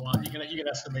 call it what you want. You can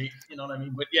estimate. You know what I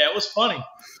mean? But yeah, it was funny.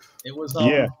 It was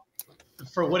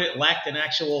for what it lacked in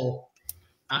actual.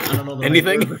 I don't know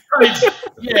anything.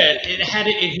 Yeah, it had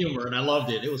it in humor, and I loved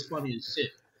it. It was funny as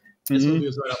shit. This movie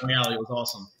was right up my alley. It was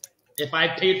awesome. If I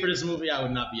paid for this movie, I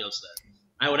would not be upset.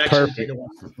 I would actually pay to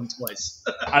watch this one twice.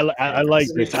 I like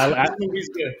this. This movie's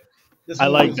good. I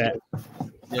like that.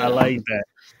 Yeah. I like that.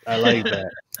 I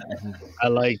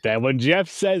like that. When Jeff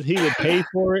says he would pay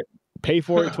for it,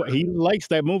 he likes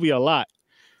that movie a lot.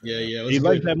 Yeah. He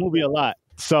likes that movie a lot.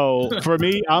 So for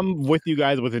me, I'm with you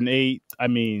guys with an 8. I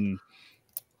mean,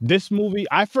 this movie,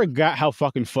 I forgot how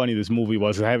fucking funny this movie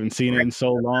was. I haven't seen it in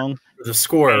so long. The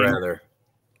score, rather.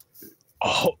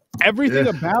 Oh, everything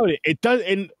about it. It does,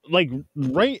 and like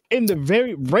right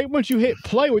once you hit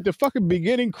play with the fucking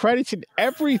beginning credits and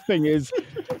everything is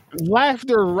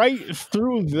laughter right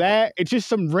through that. It's just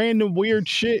some random weird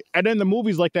shit, and then the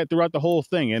movie's like that throughout the whole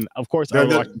thing. And of course,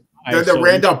 the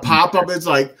random pop up is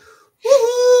like,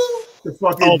 woohoo! The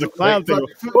fucking the clown thing.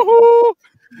 Woohoo!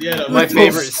 Yeah, my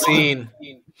favorite scene.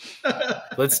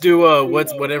 Let's do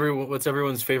what's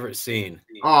everyone's favorite scene.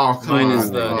 Oh, mine is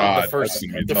the first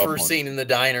scene in the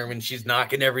diner when she's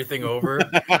knocking everything over.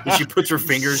 And she puts her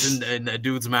fingers in a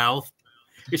dude's mouth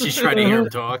because she's trying to hear him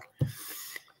talk.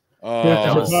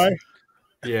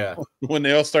 Yeah. When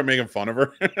they all start making fun of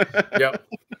her. Yep.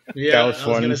 Yeah, I was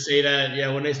gonna say that.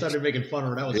 Yeah, when they started making fun of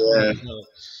her, that was funny.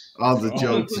 All the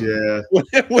jokes, yeah.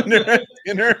 When they're at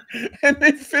dinner and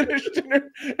they finish dinner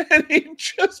and he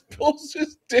just pulls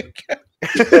his dick out.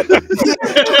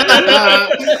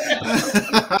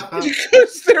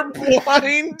 Because they're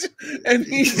blind and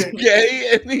he's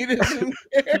gay and he doesn't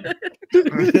care.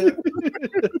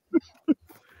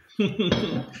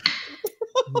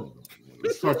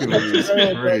 This fucking movie is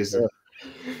crazy.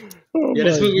 Yeah,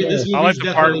 this movie's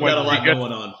definitely got a lot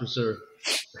going on for sure.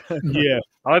 Yeah,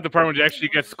 I like the part when she actually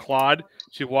gets clawed.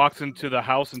 She walks into the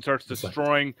house and starts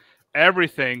destroying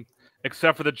everything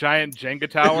except for the giant Jenga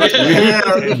tower.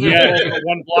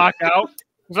 One block out.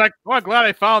 It's like, oh, I'm glad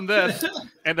I found this.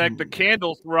 And like the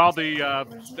candles were all the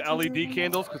LED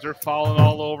candles because they're falling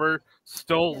all over,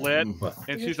 still lit,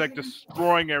 and she's like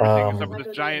destroying everything except for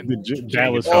this giant.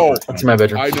 That was that's my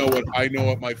bedroom. I know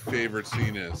what my favorite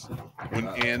scene is when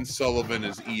Ann Sullivan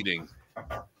is eating.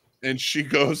 And she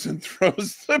goes and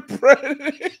throws the bread.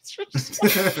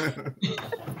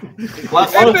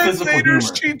 And then later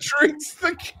she drinks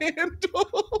the candle.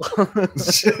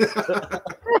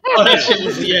 That shit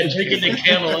was drinking the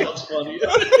candle. That was funny.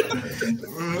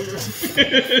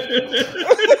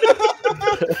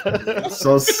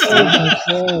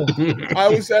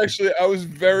 I was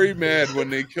very mad when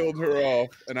they killed her off,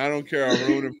 and I don't care, I'll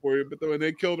ruin it for you. But then when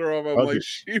they killed her off, I'm like,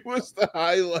 she was the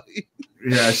highlight.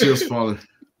 Yeah, she was funny.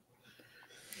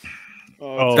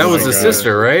 That was the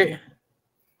sister, right?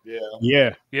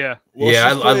 Yeah.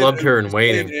 Well, I loved her in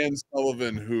Waiting. Ann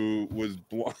Sullivan, who was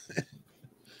blind.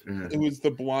 It was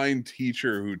the blind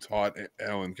teacher who taught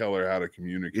Helen Keller how to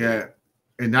communicate. Yeah,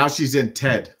 and now she's in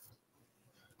Ted.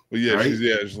 Well, yeah, right?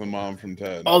 she's the mom from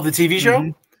Ted. Oh, the TV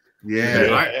show?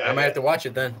 Yeah. I might have to watch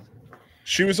it then.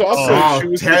 She was also she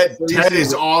was Ted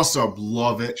is awesome.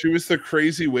 Love it. She was the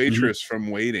crazy waitress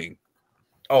from Waiting.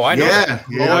 Oh, I know. Yeah, that.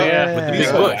 Oh yeah, with the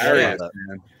big bush. Yeah.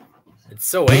 Man. It's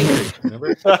so angry.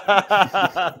 Remember?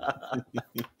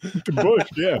 The bush,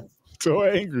 yeah. So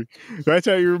angry. That's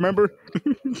how you remember?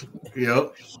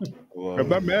 Yep. I'm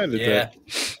not mad at that.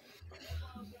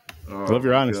 Oh, I love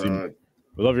your honesty. God.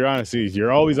 I love your honesty.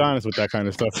 You're always honest with that kind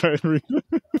of stuff. The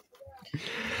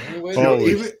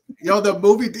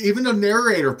movie, even the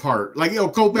narrator part, like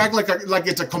go back like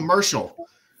it's a commercial,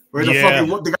 where the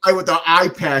guy with the eye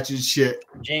patch and shit.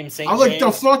 James St. I'm like,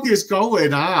 the fuck is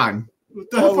going on? What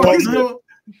the fuck is going?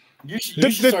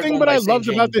 The thing that I loved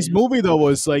about this movie though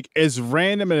was like as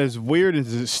random and as weird and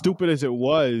as stupid as it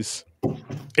was,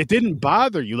 it didn't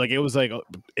bother you. Like it was like,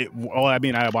 I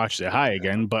mean, I watched it high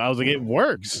again, but I was like, it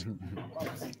works.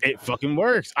 It fucking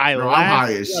works. I'm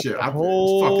high as shit. It's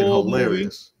fucking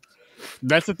hilarious.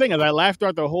 That's the thing, is I laughed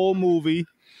throughout the whole movie,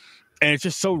 and it's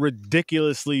just so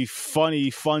ridiculously funny,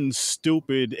 fun,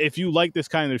 stupid. If you like this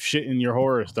kind of shit in your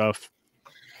horror stuff,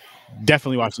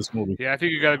 definitely watch this movie. Yeah, I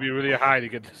think you got to be really high to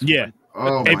get this. Yeah.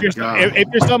 Oh if my you're God. if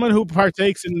you're someone who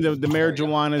partakes in the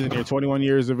marijuana and you're 21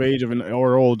 years of age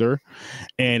or older,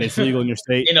 and it's legal in your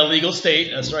state. In a legal state,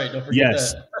 that's right. Don't forget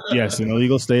that. Yes, in a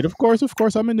legal state. Of course,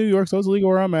 I'm in New York, so it's legal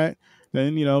where I'm at.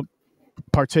 Then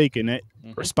partake in it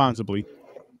responsibly.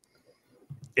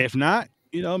 If not,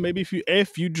 maybe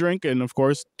if you drink, and of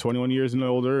course 21 years and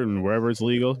older and wherever it's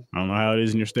legal, I don't know how it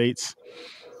is in your states,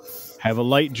 have a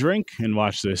light drink and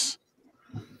watch this.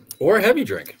 Or a heavy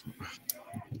drink.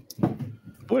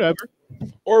 Whatever.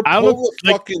 Or pull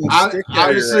the fucking stick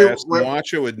out of your ass and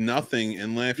watch it with nothing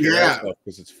and laugh your ass off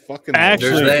because it's fucking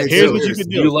actually. Here's what you can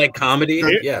do. Do you like comedy?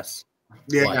 Yes.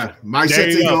 Yeah, my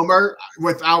sense of humor,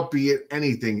 without being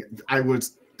anything, I would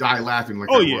die laughing like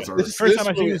I was already. First time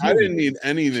I didn't need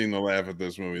anything to laugh at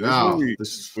this movie. This movie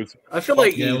was I feel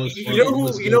like you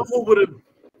know who would have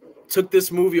took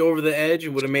this movie over the edge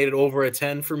and would have made it over a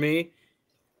 10 for me?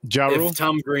 If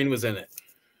Tom Green was in it.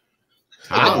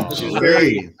 Tom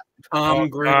Green. Tom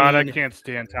Green. God, I can't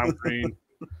stand Tom Green.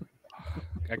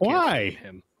 Why?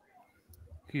 Him.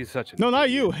 He's such a not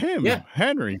you, him. Yeah,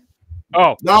 Henry.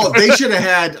 Oh no, they should have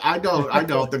had. I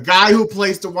know the guy who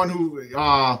plays the one who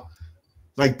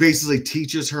like basically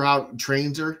teaches her out,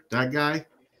 trains her. That guy.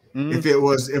 If it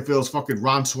was fucking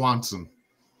Ron Swanson.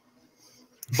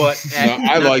 But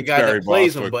I like the guy Barry that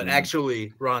plays Bostwick, him, but man.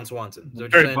 actually Ron Swanson.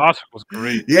 Barry Bostwick was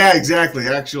great. Yeah, exactly.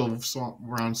 Actual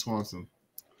Ron Swanson.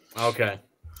 Okay,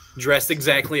 dressed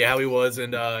exactly how he was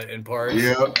in Parks.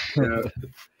 Yeah.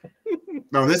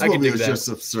 No, this movie was just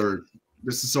absurd.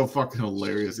 This is so fucking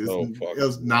hilarious. It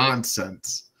was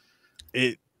nonsense.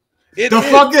 Okay,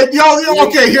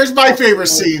 here's my favorite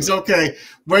scenes. Okay,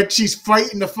 when she's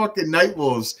fighting the fucking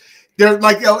Nightwolves, they're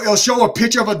like it'll show a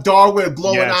picture of a dog with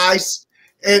glowing eyes,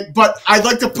 but I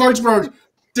like the parts where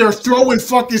they're throwing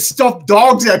fucking stuffed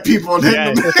dogs at people and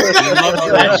hitting them.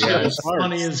 That shit was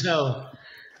funny as hell.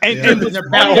 And they're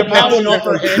bouncing off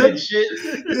her head and shit.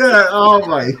 Yeah, oh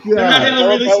my God. They're not even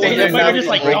really staying there, they're just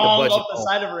like falling off the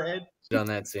side of her head. On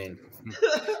that scene.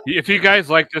 If you guys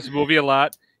like this movie a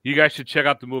lot, you guys should check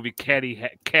out the movie Caddy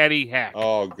Hack.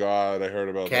 Oh God, I heard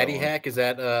about Caddy Hack. Is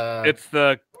that It's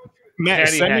the Matt,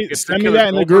 Caddy send Hack. me, It's send the me Killer that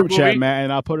in the Gopher group chat, movie. Matt,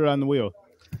 and I'll put it on the wheel.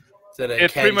 Is that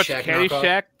It's pretty much Caddyshack knockoff?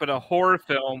 Caddyshack, but a horror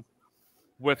film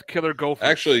with killer gophers.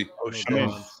 Actually,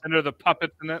 and they're the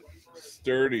puppets in it.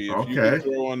 Sturdy. If you could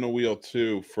throw on the wheel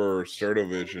too for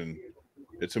Sturd-O-Vision,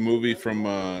 it's a movie from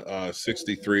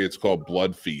 '63. It's called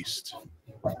Blood Feast.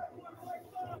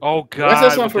 Oh God, Why does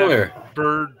that sound familiar?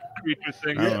 Bird creature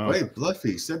thing. Yeah, wait, Blood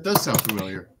Feast. That does sound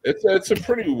familiar. It's a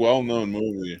pretty well-known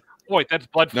movie. Wait, that's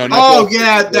Blood Feast. Oh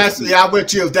yeah, I'm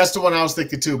with you. That's the one I was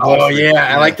thinking too. Oh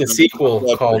yeah, I like the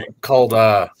sequel called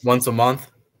Once a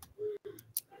Month.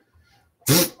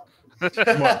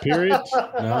 What period?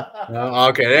 No.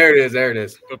 Okay, there it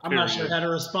is. I'm not sure how to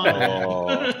respond.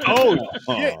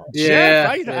 Shit.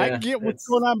 Yeah, Jeff, I get what's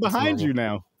going on behind you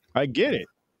now. I get it.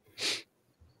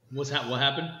 What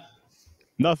happened?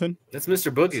 Nothing. That's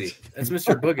Mr. Boogedy. That's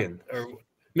Mr. Boogin or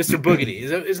Mr. Boogedy.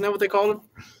 Isn't that what they called him?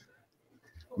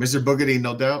 Mr. Boogedy,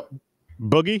 no doubt.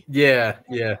 Boogie? Yeah.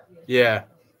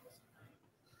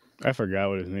 I forgot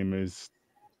what his name is.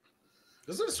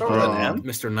 Doesn't it start with an M?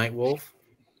 Mr. Nightwolf?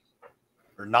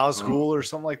 Or Nazgul or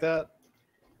something like that?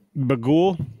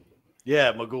 Bagul?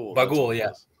 Yeah, Magul. Bagul, yeah.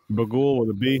 Bagul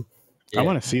with a B. Yeah. I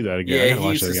want to see that again. I Yeah, gotta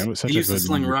watch that again. It was such he a used to good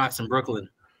sling movie. rocks in Brooklyn.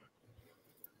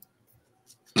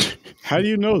 How do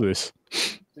you know this?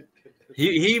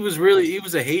 He was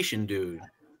a Haitian dude.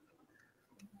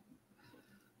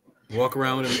 Walk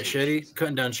around with a machete,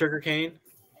 cutting down sugar cane.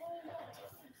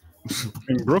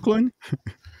 In Brooklyn?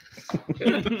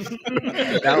 Down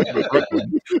to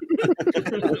Brooklyn.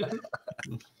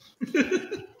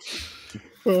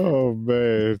 Oh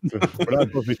man, we're not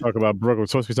supposed to be talking about Brooklyn. We're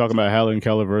supposed to be talking about Helen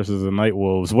Keller versus the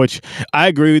Nightwolves, which I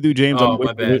agree with you, James. Oh,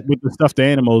 with the stuffed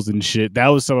animals and shit. That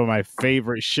was some of my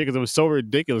favorite shit because it was so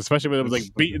ridiculous, especially when it was like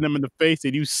beating them in the face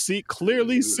and you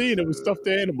clearly seeing it was stuffed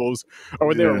animals, or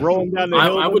when they were rolling down the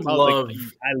hill. I would love.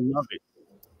 I love it.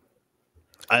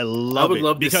 I would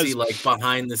love to see like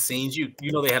behind the scenes. You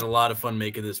know they had a lot of fun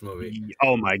making this movie.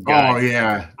 Oh my god! Oh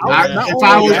yeah.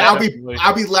 I'll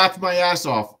be laughing my ass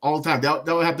off all the time.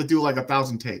 They'll have to do like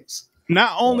 1,000 takes.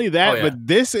 Not only that, yeah. but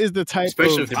this is the type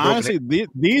Especially of honestly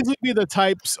these would be the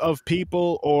types of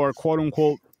people or quote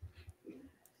unquote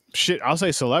shit. I'll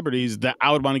say celebrities that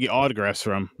I would want to get autographs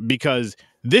from because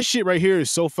this shit right here is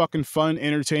so fucking fun,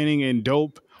 entertaining, and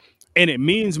dope. And it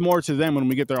means more to them when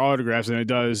we get their autographs than it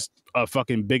does a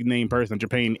fucking big name person that you're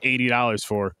paying $80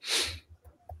 for.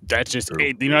 That's just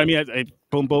you know what I mean?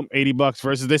 Boom, boom, $80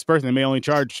 versus this person. They may only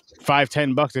charge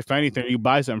 $5-10 if anything. You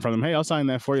buy something from them. Hey, I'll sign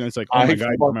that for you. And it's like, oh my god,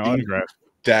 you want my autograph,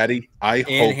 Daddy. I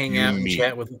hope hang you out and meet.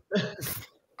 chat with him.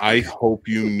 I hope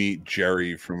you meet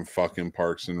Jerry from fucking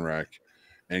Parks and Rec,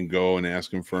 and go and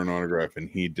ask him for an autograph, and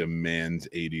he demands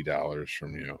 $80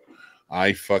 from you.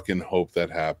 I fucking hope that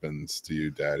happens to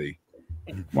you, Daddy.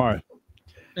 Why?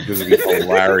 Because it'd be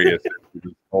hilarious.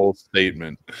 His whole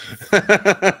statement.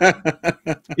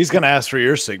 He's gonna ask for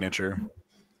your signature.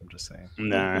 I'm just saying.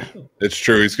 Nah, it's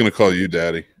true. He's gonna call you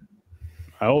Daddy.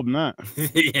 I hope not.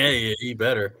 yeah, he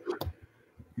better.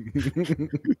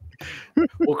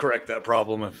 We'll correct that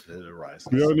problem if it arises.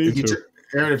 You don't need to.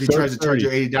 Aaron, if he tries to charge you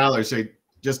 $80, say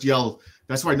just yell,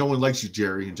 "That's why no one likes you,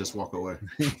 Jerry," and just walk away.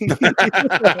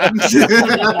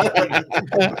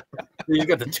 You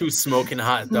got the two smoking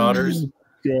hot daughters.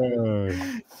 God.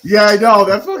 Yeah, I know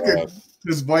that fucking.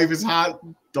 His wife is hot,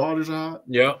 daughter's hot.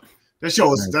 Yep. That show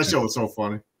was so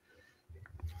funny.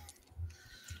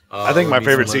 I think my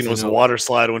favorite scene was the water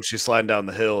slide when she's sliding down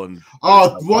the hill and.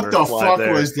 Oh, what the fuck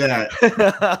was that?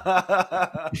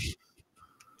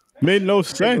 Made no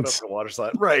sense. The water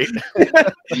slide, right?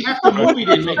 Half the movie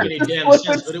didn't make any damn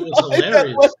sense, but it was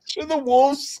hilarious. To the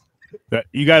wolves.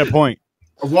 You got a point.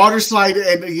 A water slide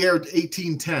in the year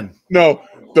 1810. No,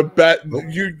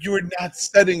 you were not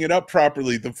setting it up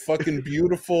properly. The fucking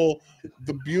beautiful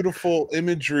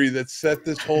imagery that set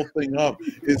this whole thing up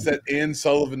is that Anne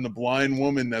Sullivan, the blind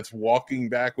woman that's walking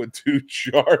back with 2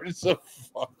 jars of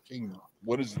fucking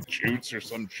what is it, juice or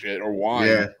some shit or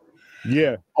wine.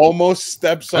 Yeah. Almost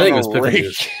steps on a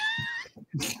rake.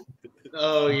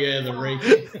 Oh yeah, the rake.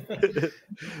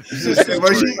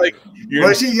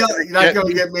 Was she yelling, "You're not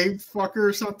gonna get me, fucker,"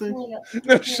 or something?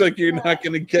 No, she's like, "You're not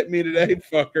gonna get me today,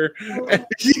 fucker." And,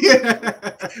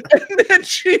 and then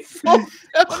she falls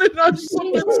down and I'm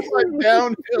sliding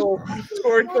downhill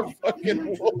toward the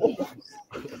fucking wall.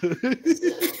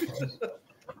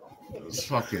 It's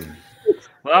fucking.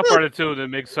 Well, that part of it too that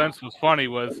makes sense was funny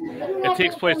was it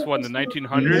takes place in the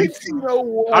 1900s.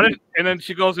 1901. And then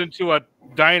she goes into a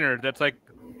diner that's like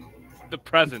the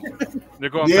present.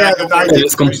 They're going Yeah, back the and forth. diner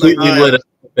It's completely lit up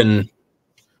and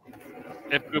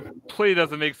It completely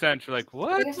doesn't make sense. You're like,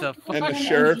 what the fuck? And the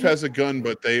sheriff has a gun,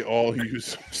 but they all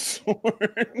use swords.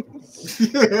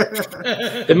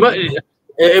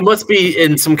 It must be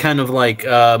in some kind of like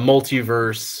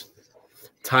multiverse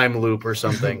time loop or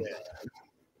something.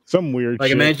 Some weird like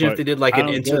shit, imagine but if they did like I an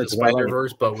don't Into get the it 'cause I love it.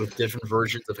 Spider-Verse, but with different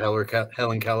versions of Helen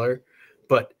Keller,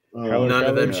 but Helen none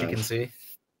of Keller, them she yeah. can see.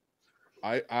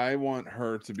 I want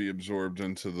her to be absorbed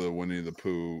into the Winnie the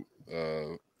Pooh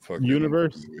fucking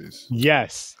Universe? movies.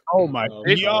 Yes. Oh my.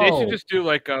 They should just do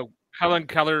like a Helen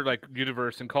Keller like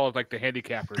universe and call it like the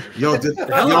handicappers. or Yo,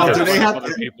 something. do they have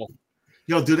Other people?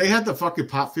 Yo, do they have the fucking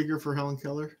pop figure for Helen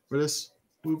Keller for this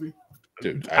movie?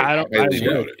 Dude, I don't. I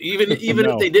doubt it. Even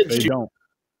No, if they did, they you don't.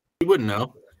 wouldn't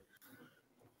know.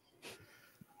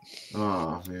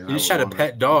 Oh man, You just had a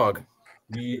pet dog.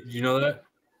 You know that?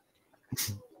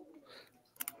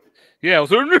 Yeah, it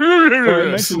was I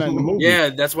mentioned that in the movie. Yeah,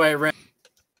 that's why I ran.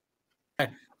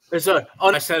 I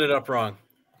set it up wrong.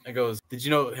 It goes, did you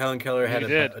know Helen Keller had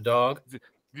a dog? Do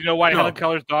you know why No. Helen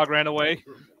Keller's dog ran away?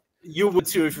 You would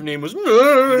too if your name was.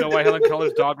 You know why Helen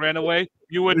Keller's dog ran away?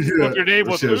 You would if your name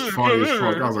was. That shit was funny as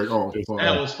fuck. I was like, oh, fuck.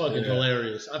 That was fucking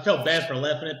hilarious. I felt bad for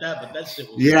laughing at that, but that shit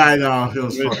was. Yeah, I know. It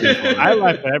was fucking funny. I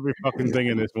laugh at every fucking thing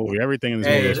in this movie. Everything in this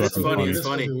movie is it's fucking funny. funny. It's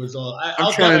funny. It was all,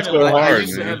 I'm trying so hard. I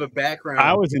used to man. have a background.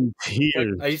 I was in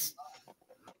tears. I used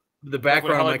The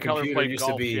background on my Keller computer played used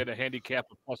golf, to she be. had a handicap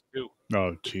of +2.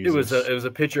 Oh, Jesus. It was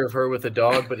a picture of her with a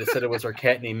dog, but it said it was her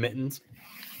cat named Mittens.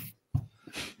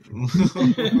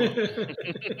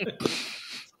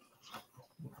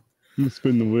 Let me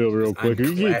spin the wheel real quick.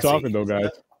 You keep classy. talking though, guys.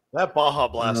 That Baja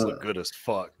Blast looked good as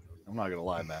fuck. I'm not gonna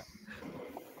lie, Matt.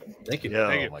 Thank you. Yeah,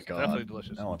 Thank oh you. my god, Definitely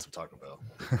delicious. I want some Taco Bell.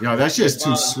 Yo, that's just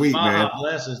too sweet, man. Baja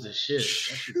Blast is the shit.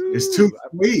 It's too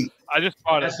sweet. I just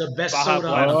bought That's it. the best Baja soda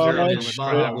Blast I've Zero ever Limit had.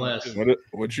 Baja Baja Blast.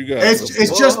 What you got?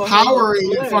 It's just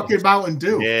Powerade and fucking Mountain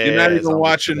Dew. Yeah, You're not even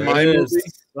watching my movie?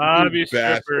 Zombie You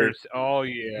bastard. strippers. Oh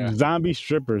yeah. Zombie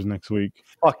strippers next week.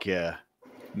 Fuck yeah.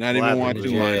 Not Glad even they watching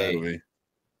did my that. movie.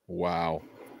 Wow.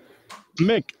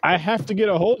 Mick, I have to get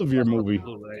a hold of your movie.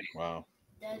 Wow.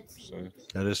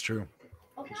 That is true.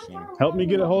 Help me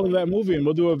get a hold of that movie, and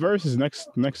we'll do a versus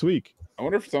next week. I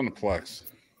wonder if it's on the Plex.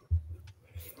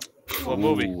 What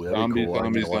movie? Zombies, cool.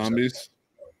 I'm gonna watch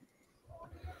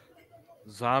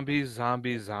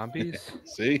zombies.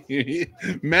 See?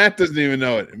 Matt doesn't even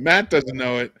know it. Matt doesn't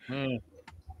know it.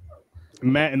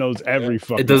 Matt knows every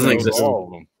fucking. It doesn't thing. exist. All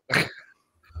of them.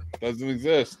 Doesn't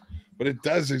exist. But it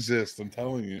does exist, I'm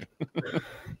telling you.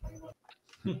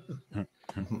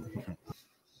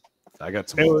 I got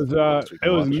some. It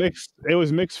was mixed. It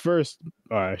was mixed first.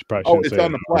 All right, I probably Oh, shouldn't it's say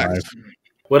on it the Plex. live.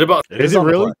 What about Is it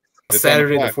really? It's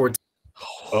Saturday on the the 14th?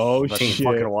 Oh Let's shit!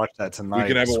 fucking watch that tonight. We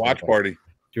can have a watch party.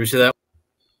 Do you see that?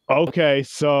 Okay,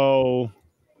 so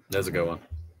That's a good one.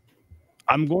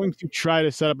 I'm going to try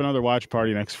to set up another watch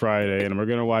party next Friday, and we're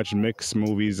gonna watch mixed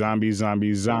movies,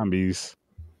 zombies,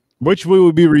 which we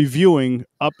will be reviewing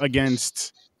up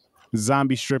against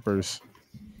zombie strippers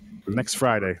next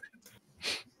Friday.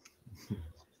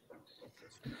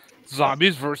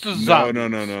 Zombies versus No,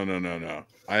 zombies. no.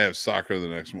 I have soccer the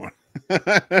next morning.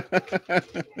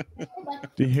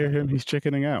 Do you hear him? He's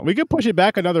chickening out. We could push it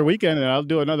back another weekend, and I'll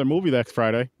do another movie next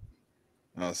Friday.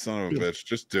 Oh, son of a bitch.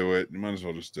 Just do it. You might as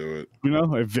well just do it. You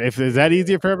know, if is that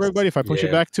easier for everybody, if I push it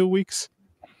Yeah. back 2 weeks?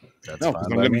 That's No, fine because I'm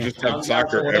by going to me. just have I'm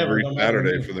soccer down for whatever, every no matter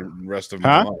Saturday what. for the rest of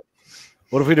my life.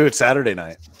 What if we do it Saturday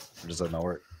night? Or does that not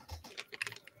work?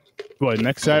 What,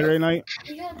 next Saturday night?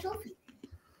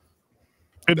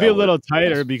 It'd be a little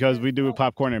tighter because we do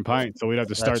popcorn and pint, so we'd have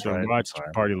to start That's the right, watch that's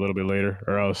right. party a little bit later,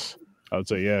 or else I would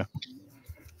say yeah.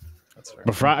 That's fair.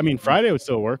 But Friday would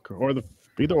still work, or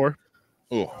either or.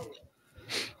 Oh,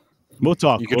 We'll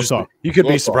talk. You could We'll just talk. you could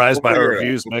We'll be talk. surprised We'll by our figure it out.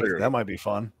 reviews, We'll Mick. figure it That out. might be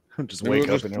fun. Just maybe wake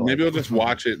we'll up and you're maybe like, we'll just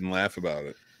watch it and laugh about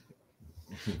it.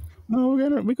 No,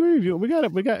 we can review. We got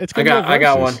it. It's I gonna be a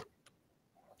got one. versus.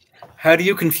 How do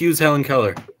you confuse Helen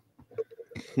Keller?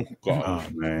 God. Oh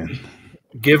man.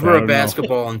 Give I her a don't know.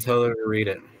 basketball and tell her to read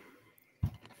it.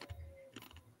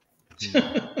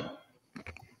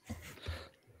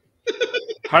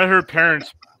 How did her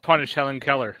parents punish Helen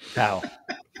Keller? how?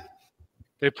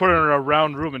 They put her in a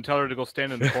round room and tell her to go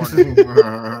stand in the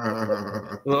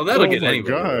corner. Well, that'll get my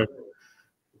anybody. God.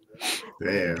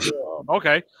 Damn.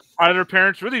 Okay. How did her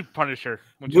parents really punish her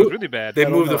when she was really bad? They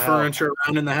don't moved know the how. furniture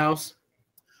around in the house.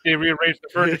 They rearranged the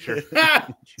furniture.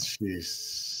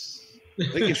 Jeez.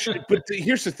 Like, but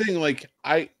here's the thing: like,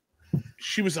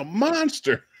 she was a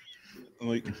monster.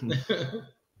 Like,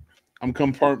 I'm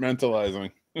compartmentalizing.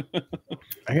 I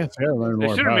guess I gotta learn They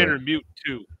more should have about made it. her mute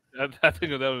too. I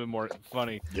think that would have been more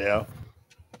funny, Yeah.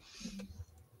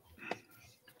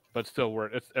 but still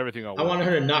work. It's everything all I work. wanted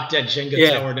her to knock that Jenga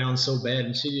Yeah. tower down so bad,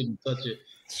 and she didn't touch it.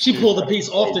 She pulled the piece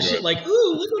off the shit like,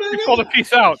 ooh, look what I She got. pulled a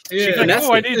piece out. Yeah. She's And like, that's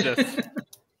oh, I the- need this.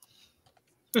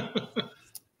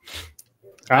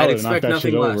 I I'd would knock expect that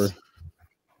shit nothing over. less.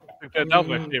 That was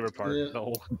my favorite part. Yeah. The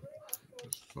whole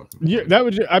Yeah, that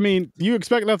would. I mean, you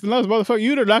expect nothing less, motherfucker.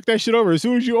 You'd have knocked that shit over as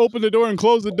soon as you opened the door and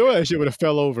closed the door. That shit would have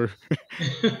fell over.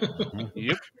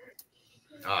 Yep.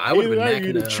 I would have Either been that or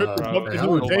you'd have tripped and bumped into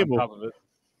Helen. a on table. top of it.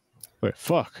 Wait,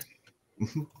 fuck.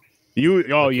 You.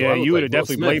 Oh yeah, I look you would like have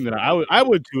Will definitely Smith. blamed it. I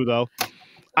would too, though.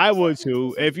 I would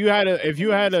too. If you had a.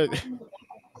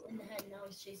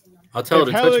 I'll tell her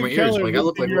to touch Helen my ears. Keller Like I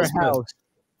look lived like in Will your Smith.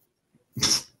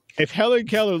 house. If Helen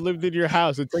Keller lived in your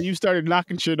house until you started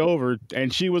knocking shit over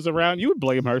and she was around, you would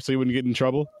blame her so you wouldn't get in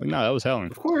trouble. Like, no, that was Helen.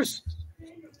 Of course.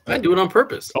 I do it on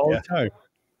purpose. All the time.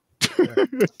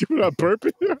 Do it on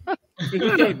purpose.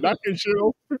 You start knocking shit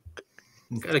over.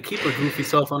 Gotta keep her goofy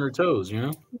self on her toes, you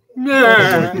know?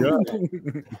 Oh my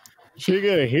God. She ain't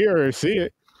gonna hear or see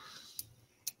it.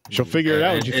 She'll figure it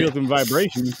out when she feels them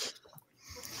vibrations.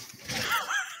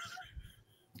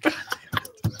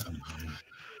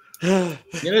 You know,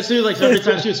 it's like every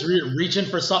time she was reaching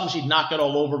for something, she'd knock it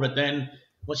all over. But then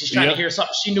when she's trying to hear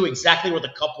something, she knew exactly where the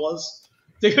cup was.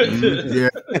 Yeah.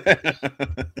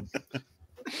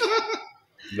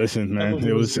 Listen, man,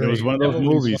 it was one of those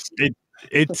movies.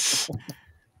 It's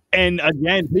and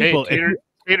again, people. Hey,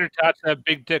 Tater Tots have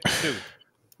big dicks too.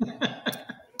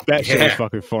 That shit was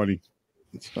fucking funny.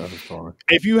 It's fucking funny.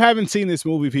 If you haven't seen this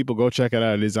movie, people go check it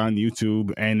out. It is on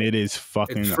YouTube and it is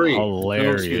fucking It's free. hilarious.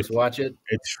 No excuse. Watch it.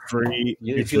 It's free.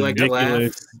 If you like to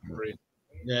laugh.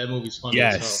 Yeah, that movie's funny.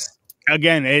 Yes.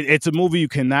 Again, it's a movie you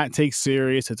cannot take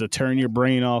serious. It's a turn your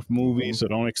brain off movie, so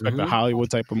don't expect a Hollywood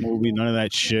type of movie. None of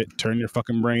that shit. Turn your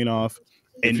fucking brain off.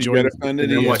 Enjoy. If you get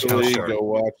offended easily, go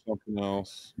watch something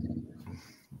else.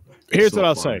 Here's what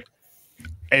I'll say.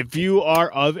 If you are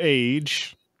of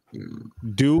age,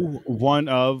 do one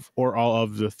of or all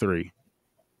of the three.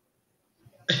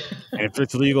 If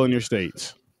it's legal in your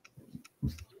states.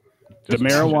 The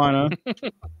marijuana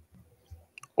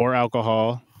or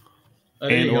alcohol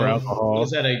or alcohol.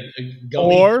 Is that a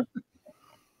gummy? Or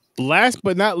last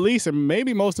but not least, and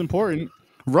maybe most important,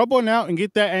 rub one out and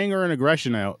get that anger and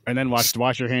aggression out, and then wash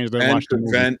your hands. Then and watch the movie.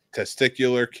 prevent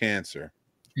testicular cancer.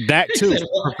 That too.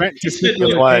 Prevent testicular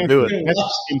That's why I do cancer. it.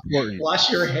 That's important. Wash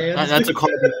your hands. That's a call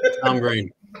Tom Green.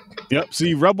 Yep. So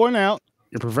you rub one out.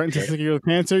 You're preventing testicular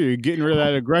cancer. You're getting rid of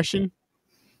that aggression.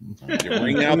 You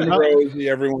wring out the rosy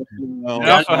every once in a while. It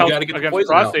also helps against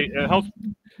prostate.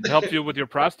 It helps you with your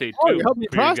prostate too. Oh, it helps your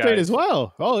prostate as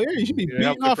well. Oh yeah, you should be beating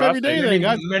off every day. Then,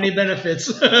 guys. Many benefits.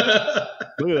 Look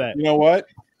at that. You know what?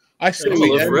 I say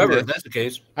we end forever. the, If that's the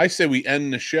case. I say we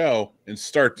end the show and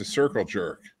start the circle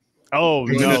jerk. Oh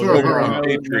no! Over on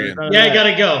Patreon. Yeah, I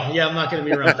gotta go. Yeah, I'm not gonna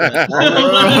be around for that.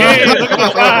 Hey, look at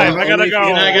the time. I gotta go.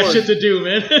 I got shit to do,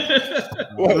 man.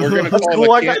 What, we're gonna That's call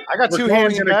cool. it I got two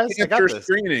hands, guys. I got this.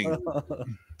 Screening.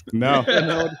 No,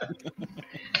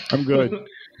 I'm good.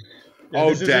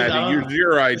 Oh, Daddy, you're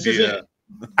your idea.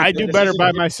 I do better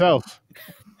by myself.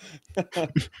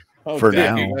 Oh, For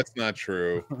Daddy, now. that's not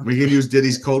true. We can use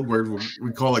Diddy's code word.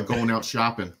 We call it going out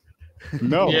shopping.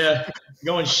 No. Yeah,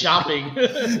 going shopping.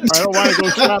 I don't want to go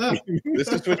shopping. This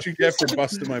is what you get for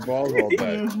busting my balls all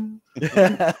day.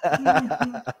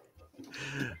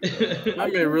 I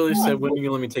may really say, when are you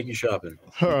gonna let me take you shopping?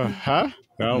 Huh? I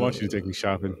don't want you to take me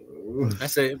shopping. I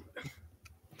say,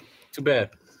 too bad.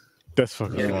 That's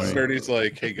fucking Yeah, funny. Sturdy's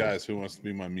like, hey guys, who wants to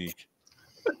be my meek?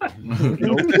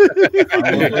 Nope.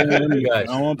 I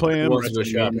don't want to play him.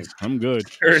 I'm good.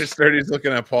 Sturdy's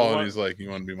looking at Paul and he's like, you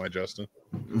want to be my Justin?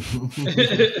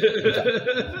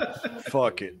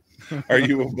 Fuck it. Are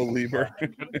you a believer?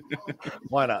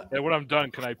 Why not? Hey, when I'm done,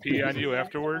 can I pee on you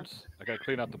afterwards? I gotta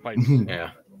clean out the pipes.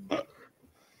 Yeah. I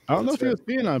don't know if he was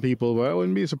peeing on people, but I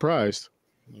wouldn't be surprised.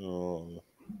 Oh.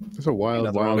 It's a wild,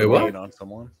 Nothing wrong wild. with what? peeing on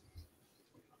someone.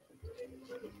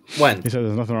 When? He said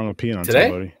there's nothing wrong with peeing on Today?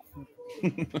 somebody.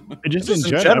 Just in Just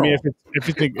in general. I mean, general. if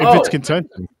it's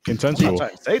consensual.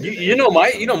 You know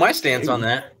my stance on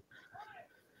that.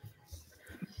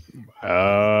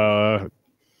 If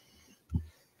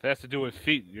it has to do with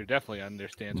feet, you're definitely on their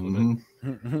stance with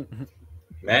it.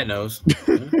 Matt knows.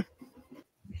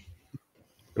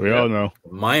 We all know.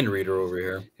 Mind reader over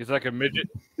here. He's like a midget.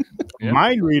 Yeah.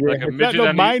 Mind reader. Like a It's not midget no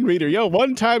on mind reader. Yo,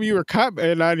 one time you were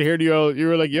commenting on here, you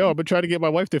were like, yo, I've been trying to get my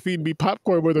wife to feed me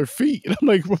popcorn with her feet. And I'm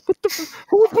like, what the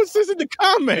who puts this in the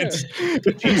comments?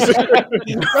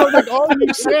 That was like all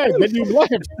you said. Then you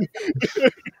left.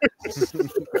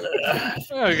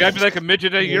 Oh, you gotta be like a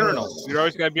midget at a urinal. You're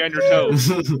always gotta be on your toes.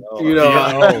 You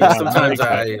know, sometimes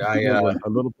I a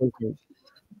little person.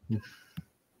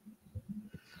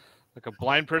 Like a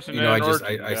blind person. you know, in an orgy, I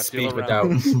you gotta speak feel around.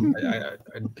 without.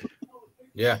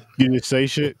 Yeah. You just say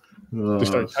shit.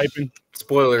 Just start typing.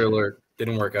 Spoiler alert.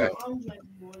 Didn't work out.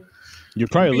 You're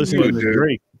probably listening to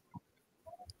Drake.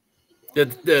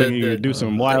 The do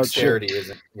some wild dexterity shit.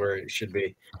 isn't where it should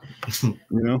be. You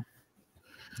know,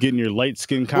 getting your light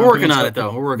skin. We're working on it,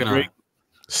 though. We're working on it.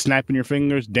 Snapping your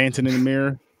fingers, dancing in the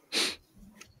mirror.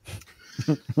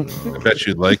 I bet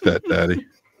you'd like that, Daddy.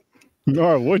 No,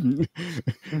 I wouldn't.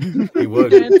 He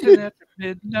would. Dancing after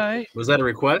midnight. Was that a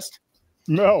request?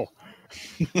 No.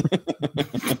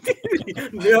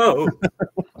 No.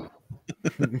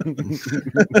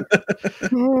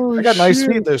 Oh, I got nice shit.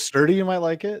 feet. They're sturdy. You might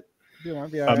like it. You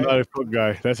might be all I'm right. not a foot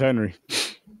guy. That's Henry.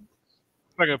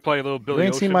 I'm gonna play a little Billy You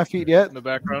ain't Ocean seen my feet yet? in the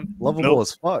background. Lovable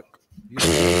as fuck.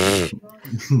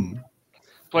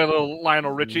 Play a little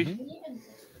Lionel Richie.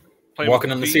 Play Walking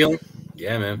with on the feet. ceiling?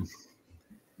 Yeah, man.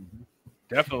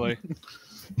 Definitely.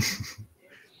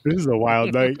 This is a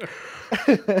wild night.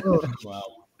 Wow.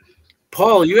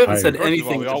 Paul, you haven't Hi. said First of all,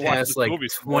 anything we the all watched past this like movie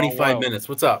for a 25 while. minutes.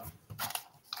 What's up?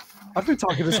 I've been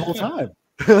talking this whole time.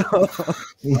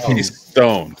 He's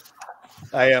stoned.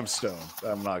 I am stoned.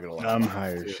 I'm not gonna lie. I'm high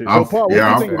as shit. I'm So, Paul, what do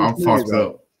you think of I'm this movie, fucked though?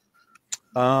 up.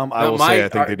 I will say I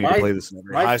think they need to play this in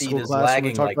every high school class when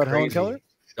we talk about Helen Keller.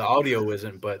 The audio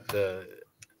isn't, but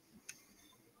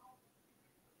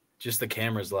just the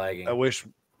camera's lagging. I wish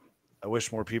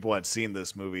more people had seen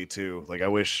this movie too. Like I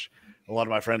wish a lot of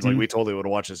my friends, like we totally would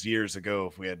have watched this years ago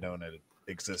if we had known it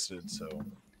existed. So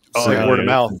word of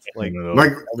mouth. Like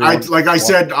I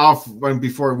said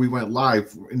before we went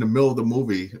live in the middle of the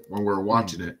movie when we were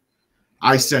watching it,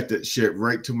 I sent that shit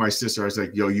right to my sister. I was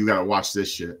like, yo, you gotta watch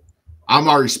this shit. I'm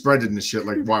already spreading this shit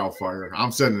like wildfire.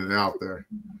 I'm sending it out there.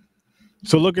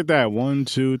 So look at that. 1,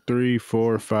 2, 3,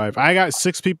 4, 5. I got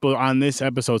 6 people on this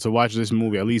episode to watch this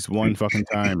movie at least one fucking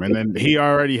time. And then he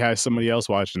already has somebody else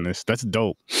watching this. That's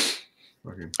dope.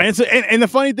 Okay. And the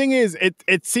funny thing is,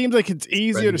 it seems like it's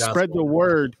easier to spread the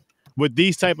word with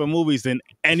these type of movies than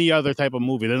any other type of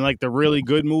movie. Than like the really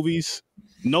good movies.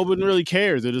 Nobody really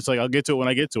cares. They're just like, I'll get to it when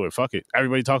I get to it. Fuck it.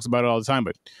 Everybody talks about it all the time.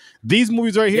 But these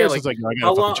movies right here, it's like, no, I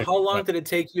gotta how long did it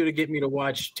take you to get me to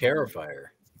watch Terrifier?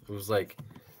 It was like,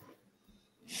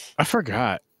 I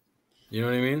forgot. You know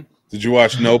what I mean? Did you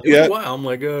watch Nope yet? Wow, I'm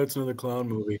like, oh, it's another clown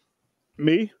movie.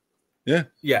 Me? Yeah.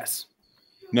 Yes.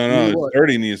 No.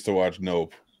 Sturdy needs to watch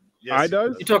Nope. Yes. I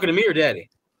does. You talking to me or Daddy?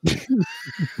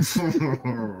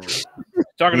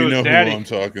 Talking to his daddy. Who I'm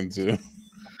talking to.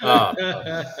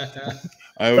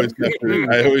 I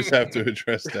always have to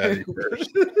address Daddy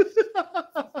first.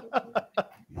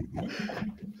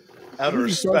 Out of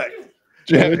respect.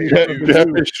 Jeff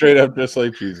is straight up just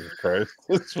like Jesus Christ.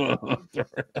 That's what I'm throwing.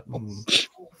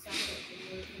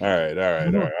 All right.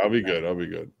 I'll be good. All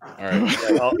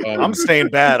right. I'm staying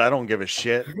bad. I don't give a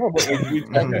shit. No, but we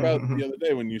talked about the other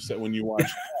day when you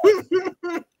watched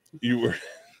you were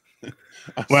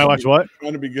when I watch what?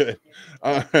 Trying to be good.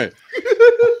 All right.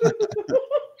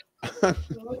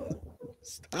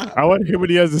 Stop. I want to hear what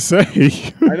he has to say.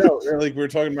 I know. Like we were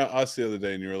talking about us the other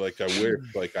day, and you were like, "I wish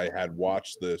like I had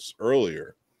watched this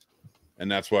earlier,"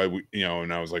 and that's why we,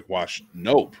 And I was like, "Watch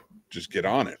Nope. Just get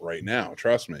on it right now.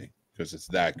 Trust me, because it's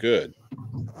that good."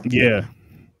 Yeah.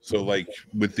 So like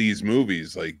with these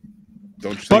movies, like,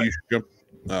 don't you think you should jump?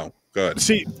 No. Go ahead.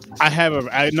 See,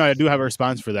 I do have a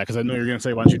response for that because I know you're going to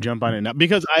say, why don't you jump on it now?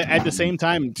 Because at the same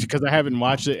time, because I haven't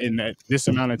watched it in this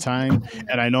amount of time,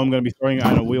 and I know I'm going to be throwing it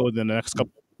on a wheel within the next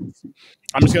couple of weeks,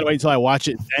 I'm just going to wait until I watch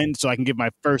it then so I can give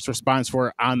my first response for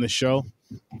it on the show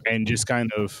and just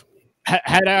kind of,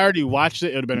 had I already watched it,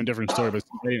 it would have been a different story, but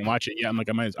I didn't watch it yet. I'm like,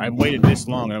 I waited this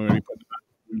long, and I'm going to be putting it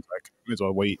on. Like, I might as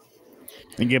well wait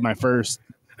and give my first.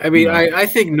 I mean, I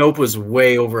think Nope was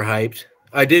way overhyped.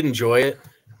 I did enjoy it.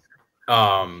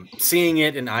 Seeing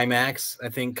it in IMAX, I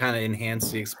think, kind of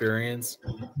enhanced the experience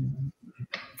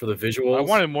for the visuals. I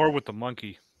wanted more with the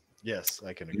monkey. Yes,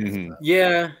 I can agree with that.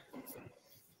 Yeah.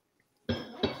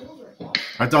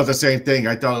 I thought the same thing.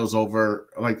 I thought it was over.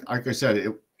 Like I said,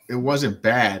 it wasn't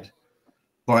bad,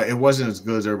 but it wasn't as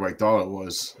good as everybody thought it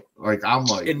was. Like I'm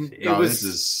like, this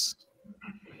is.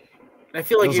 I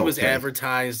feel like it was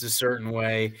advertised a certain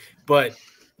way, but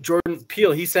Jordan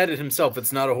Peele, he said it himself.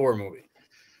 It's not a horror movie.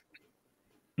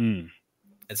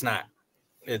 It's not.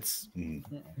 It's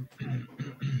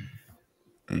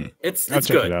it's I'll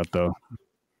check good. it out though.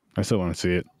 I still want to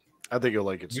see it. I think you'll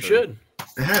like it. You should.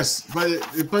 It has, but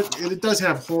it does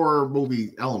have horror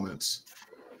movie elements.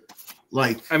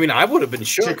 Like, I mean, I would have been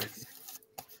shook.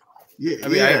 Yeah, I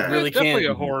mean, I really it's definitely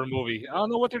can't. a horror movie. I don't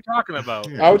know what they're talking about.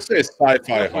 I would say sci-fi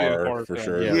Definitely a horror for film.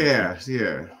 sure. Yeah.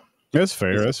 That's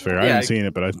fair. I haven't seen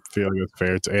it, but I feel like it's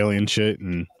fair. It's alien shit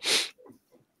and.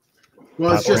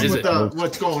 Well, it's just with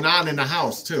what's going on in the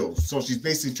house too. So she's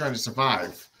basically trying to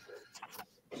survive.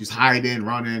 She's hiding,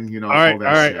 running, all right.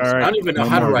 I don't even know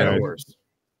how to ride a horse.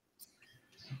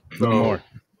 No more.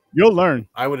 You'll learn.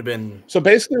 I would have been. So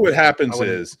basically, what happens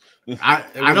is, I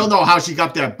don't know how she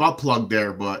got that butt plug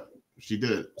there, but she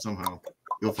did it somehow.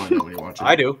 You'll find out when you watch it.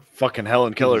 I do. Fucking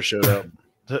Helen Keller showed up.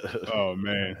 Oh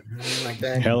man, like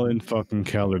that. Helen fucking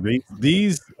Keller.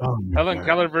 These Helen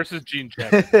Keller versus Gene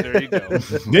Chapman. There you go.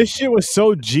 This shit was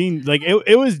so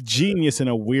it was genius in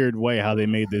a weird way how they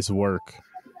made this work.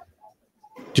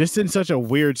 Just in such a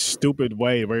weird, stupid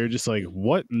way where you're just like,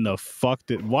 what in the fuck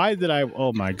why did I?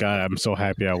 Oh my God, I'm so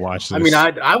happy I watched this. I mean,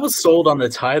 I was sold on the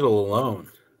title alone.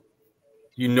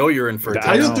 You're in for the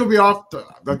title threw me off.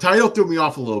 The title threw me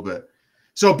off a little bit.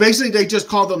 So basically, they just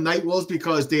called them Nightwolves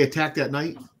because they attacked at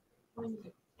night.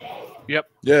 Yep.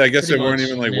 Yeah, I guess they weren't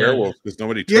even like werewolves because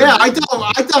nobody. Yeah, I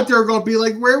thought they were going to be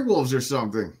like werewolves or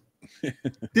something.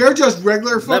 They're just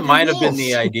regular. That might have been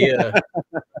the idea.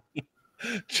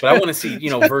 But I want to see,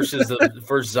 versus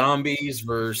zombies,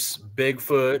 versus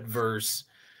Bigfoot, versus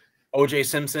O.J.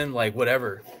 Simpson, like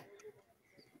whatever.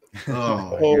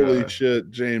 Oh, holy God.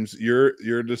 shit, James! Your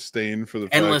disdain for the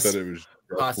Endless fact that it was just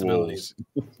possibilities.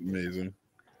 wolves. Amazing.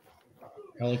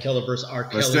 Helen Keller versus R.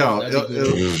 But Kelly. still, That'd be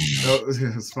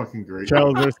good. it's fucking great.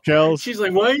 Kells versus Kells. She's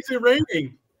like, why is it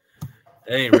raining?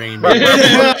 It ain't raining.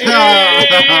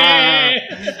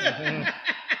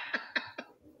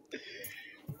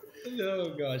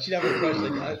 Oh god, she'd have a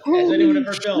question like, has anyone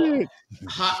ever felt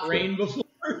hot rain before?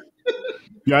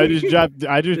 Yeah, I just dropped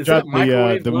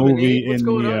the movie in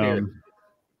the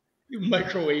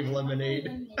Microwave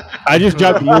lemonade. I just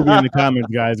dropped the movie in the comments,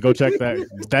 guys. Go check that.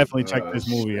 Definitely check this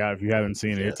movie out if you haven't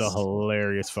seen it. It's a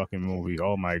hilarious fucking movie.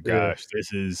 Oh my gosh,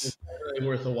 this is It's really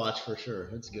worth a watch for sure.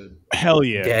 It's good. Hell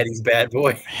yeah. Daddy's bad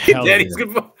boy. Hell Daddy's yeah.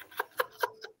 good boy.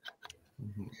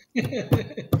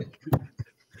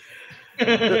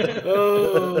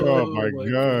 Oh my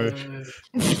gosh.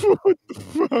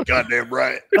 Goddamn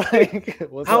right.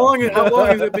 How long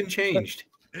has it been changed?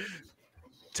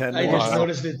 10 I just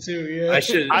noticed it too. Yeah, I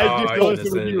just noticed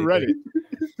it when you read it.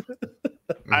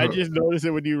 I just noticed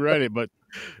it when you read it, but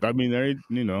I mean, there,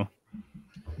 you know.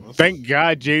 Thank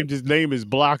God James's name is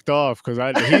blocked off because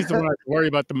he's the one I worry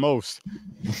about the most.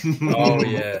 Oh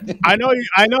yeah, I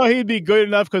know he'd be good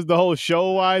enough because the whole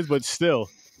show wise, but still.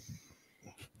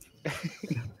 I'm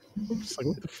just like,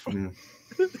 what the fuck?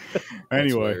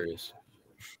 Anyway,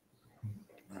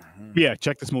 yeah,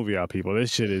 check this movie out, people.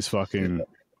 This shit is fucking.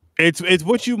 It's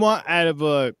what you want out of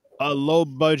a low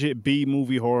budget B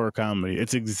movie horror comedy.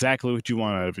 It's exactly what you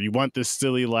want out of it. You want the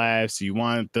silly laughs. You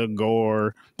want the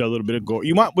gore, the little bit of gore.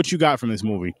 You want what you got from this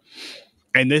movie.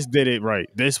 And this did it right.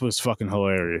 This was fucking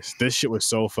hilarious. This shit was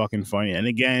so fucking funny. And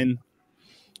again,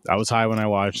 I was high when I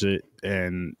watched it,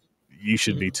 and you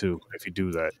should be too if you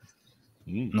do that.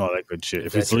 No, that good shit.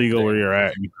 If it's legal where you're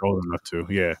at, you're old enough to.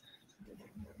 Yeah.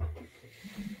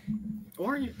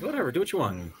 Or whatever. Do what you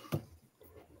want.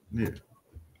 Yeah.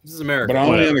 This is America. But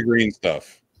only on the green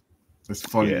stuff. It's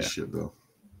funny as shit, though.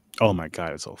 Oh my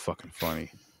god, it's so fucking funny.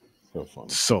 So funny.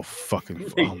 So fucking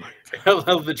funny. Oh my god.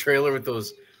 I love the trailer with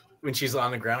those when she's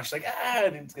on the ground. She's like,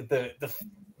 and get the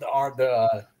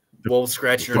wolf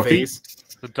scratching her face.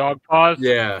 The dog paws.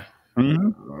 Yeah.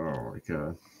 Mm-hmm. Oh my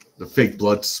god. The fake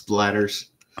blood splatters.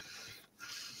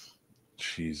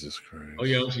 Jesus Christ. Oh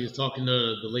yeah, she was talking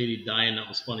to the lady dying. That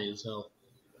was funny as hell.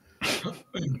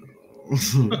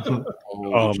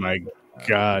 Oh my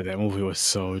god, that movie was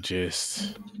so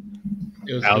just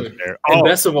it was out good. there. And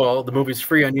best of all, the movie's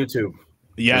free on YouTube.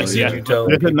 Yes, So yes. you tell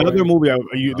There's people- another movie.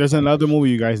 There's another movie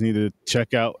you guys need to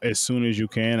check out as soon as you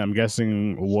can. I'm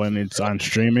guessing when it's on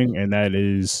streaming, and that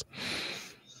is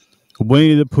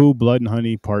Winnie the Pooh, Blood and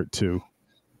Honey Part 2.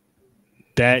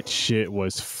 That shit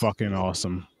was fucking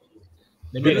awesome.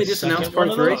 They just announced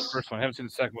part 3? First one. I haven't seen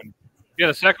the second one. Yeah,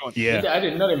 the second one. Yeah. I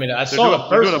didn't know they made it. I They're saw doing- the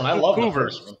they're first doing one. a I love the Pooh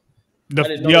first one. The, I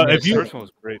didn't know yo, they if made you it. First one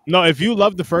was great. no, if you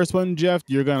love the first one, Jeff,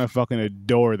 you're gonna fucking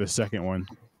adore the second one.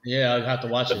 Yeah, I'd have to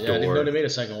watch it. Yeah, I didn't know they made a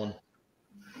second one.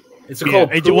 It's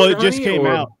called It, Pooh well, and it just Honey, came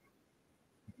or- out.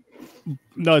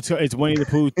 No, it's Winnie the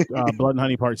Pooh, Blood and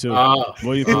Honey Part 2. Oh,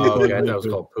 Winnie the Pooh, Blood okay. and That Honey was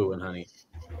 2. called Pooh and Honey.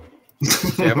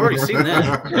 Yeah, I've already seen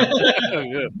that.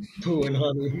 Yeah. Pooh and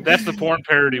Honey. That's the porn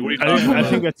parody. What are you talking about?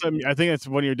 I think that's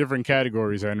one of your different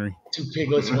categories, Henry. 2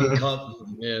 piglets, 1 cup.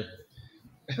 Yeah.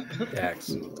 Dax.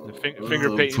 The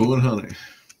finger painting. Pooh and honey.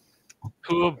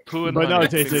 Pooh and But no, honey.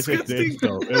 it's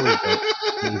dope. It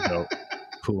was dope.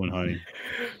 Pooh and Honey.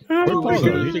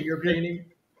 Finger painting.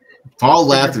 Paul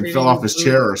laughed and fell off his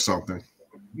chair or something.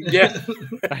 Yeah.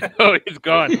 Oh, he's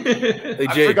gone. Hey,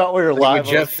 I Jay, forgot we were like live.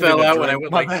 when Jeff fell out when I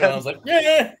went like that. I was like,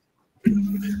 yeah.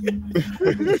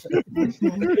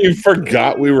 You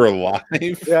forgot we were live?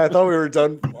 Yeah, I thought we were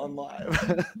done on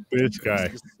live. This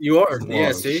guy. You are.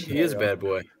 Yeah, see? He is a bad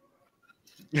boy.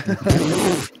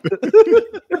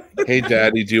 Hey,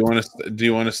 Daddy, do you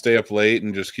want to stay up late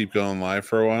and just keep going live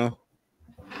for a while?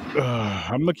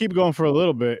 I'm gonna keep going for a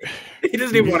little bit. He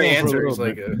doesn't even want to answer. He's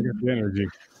like, the energy.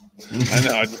 I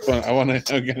know. I want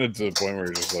to get it to the point where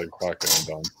you're just like, fuck it,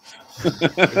 I'm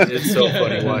done. it's so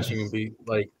funny watching him be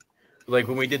like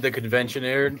when we did the convention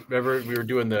there. Remember, we were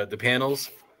doing the panels,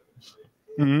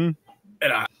 Mm-hmm.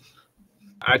 and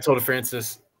I told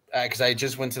Francis because I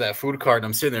just went to that food cart and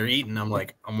I'm sitting there eating. I'm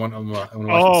like, I'm gonna watch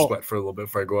him sweat for a little bit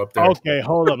before I go up there. Okay,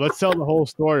 hold up. Let's tell the whole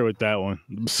story with that one.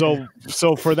 So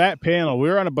for that panel, we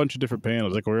were on a bunch of different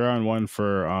panels. Like we were on one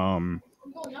for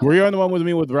were you on the one with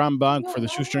me with Ron Bonk for the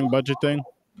shoestring budget thing,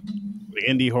 the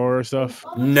indie horror stuff?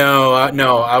 No,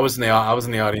 I was in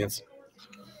the audience.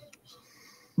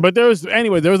 But there was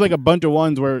like a bunch of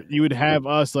ones where you would have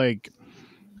us like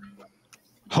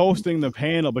hosting the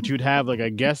panel, but you'd have like a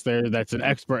guest there that's an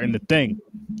expert in the thing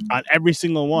on every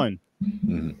single one.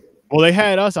 Mm-hmm. Well, they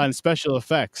had us on special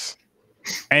effects,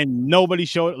 and nobody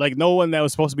showed. Like no one that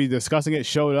was supposed to be discussing it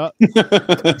showed up.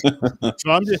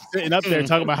 So I'm just sitting up there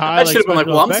talking about how I should have been like,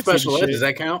 special well, I'm effects and special ed. shit. Does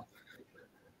that count?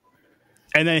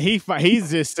 And then he's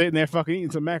just sitting there fucking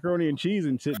eating some macaroni and cheese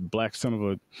and shit. Black son of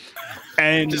a.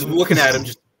 And just looking at him.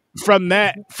 Just from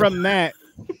that,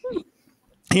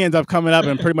 he ends up coming up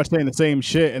and pretty much saying the same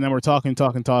shit. And then we're talking,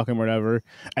 whatever.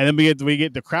 And then we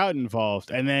get the crowd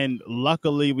involved. And then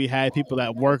luckily we had people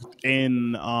that worked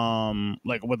in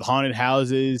like with haunted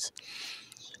houses.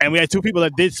 And we had two people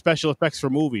that did special effects for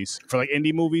movies, for like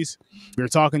indie movies. We were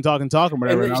talking,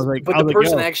 whatever. And I was like, but the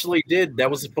person actually did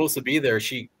that was supposed to be there.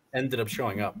 She ended up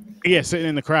showing up. Yeah, sitting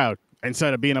in the crowd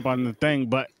instead of being up on the thing.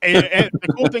 But and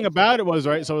the cool thing about it was,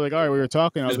 right, so we're like, all right, we were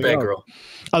talking. I was like, girl.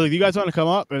 I was like, you guys want to come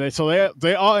up? And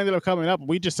they all ended up coming up.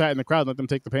 We just sat in the crowd and let them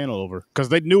take the panel over because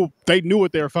they knew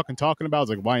what they were fucking talking about. I was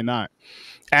like, why not?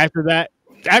 After that,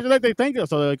 they thanked us.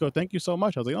 So they're like, oh, thank you so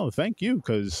much. I was like, oh, thank you,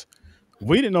 because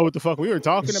we didn't know what the fuck we were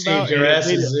talking about. Your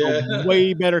asses, a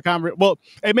way better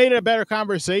it made it a better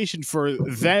conversation for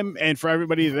them and for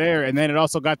everybody there, and then it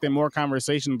also got them more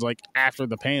conversations like after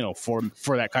the panel for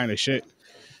that kind of shit.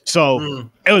 So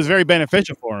it was very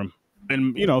beneficial for them,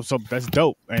 and so that's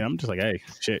dope. And I'm just like, hey,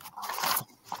 shit.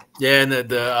 Yeah, and the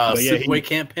sleepaway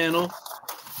camp panel.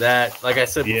 That, like I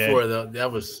said before,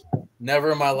 that was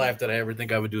never in my life that I ever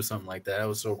think I would do something like that. That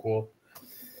was so cool.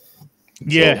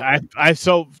 Yeah,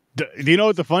 do you know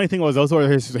what the funny thing was? Those were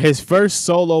his first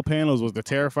solo panels was the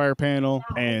Terrifier panel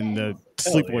and the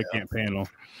Sleepaway Camp panel.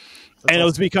 And it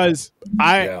was because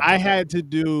I had to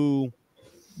do,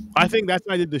 I think that's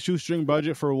when I did the shoestring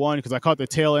budget for one, because I caught the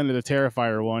tail end of the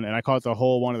Terrifier one and I caught the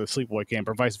whole one of the Sleepaway Camp,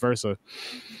 or vice versa.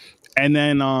 And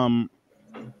then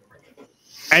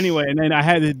anyway, and then I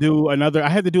had to do like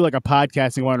a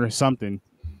podcasting one or something,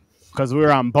 because we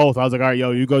were on both. I was like, all right,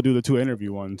 yo, you go do the two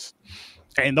interview ones.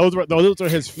 And those were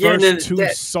his first two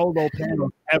solo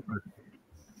panels ever.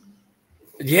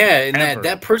 Yeah, and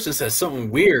that person says something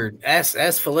weird. Ask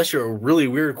Felicia a really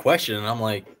weird question, and I'm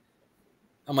like,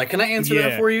 can I answer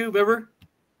that for you, Bever?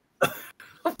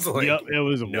 Like, yep, it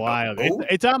was wild.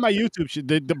 It's on my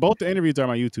YouTube. Both the interviews are on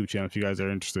my YouTube channel if you guys are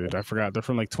interested. I forgot they're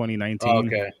from like 2019. Oh,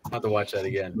 okay, I'll have to watch that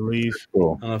again.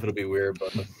 Cool. I don't know if it'll be weird,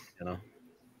 but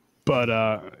But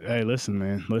hey, listen,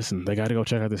 man, they got to go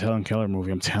check out this Helen Keller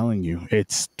movie. I'm telling you,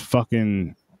 it's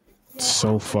fucking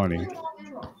so funny.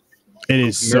 It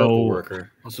is Miracle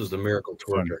Worker. This was the Miracle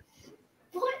Torture.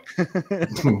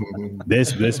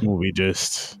 This movie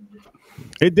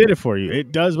it did it for you.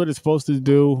 It does what it's supposed to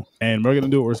do, and we're gonna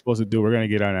do what we're supposed to do. We're gonna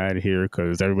get on out of here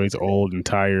because everybody's old and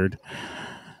tired.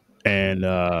 And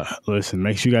listen,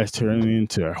 make sure you guys tune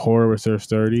into Horror with Surf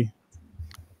Sturdy,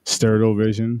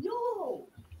 Sturd-O-Vision.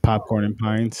 Popcorn and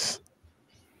Pints,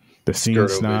 the Scene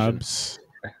Snobs.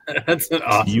 That's an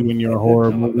awesome. You and your horror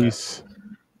movies.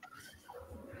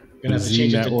 Gonna have to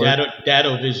change it to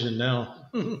Dado-Vision now.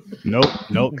 Nope.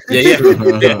 Yeah.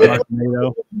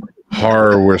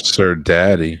 Horror with Sir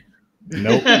Daddy.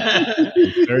 Nope.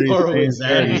 Horror with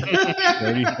Daddy.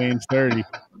 30 staying sturdy.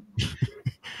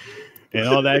 And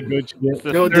all that good shit.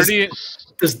 No, does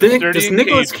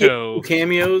Nicholas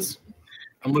cameos?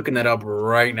 I'm looking that up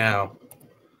right now.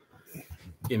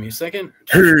 Give me a second.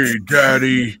 Hey,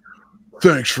 Daddy.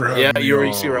 Thanks for having me. Yeah, you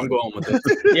already see where I'm going with it.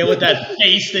 Yeah, with that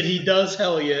face that he does.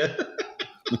 Hell yeah.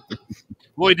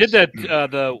 Well, he did that.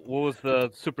 What was the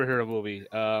superhero movie?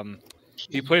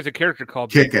 He plays a character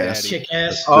called Kick-Ass.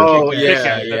 Kick-Ass. Oh, yeah.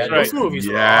 Kick-Ass, Yeah. that's right. Those movies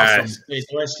were awesome. Wait,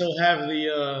 do I still have the?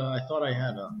 I thought I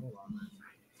had a. Hold on.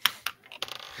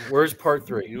 Where's part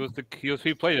 3?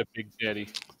 He played a Big Daddy.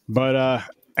 But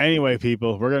anyway,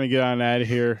 people, we're gonna get on out of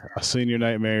here. I'll see you in your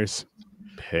nightmares.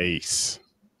 Peace.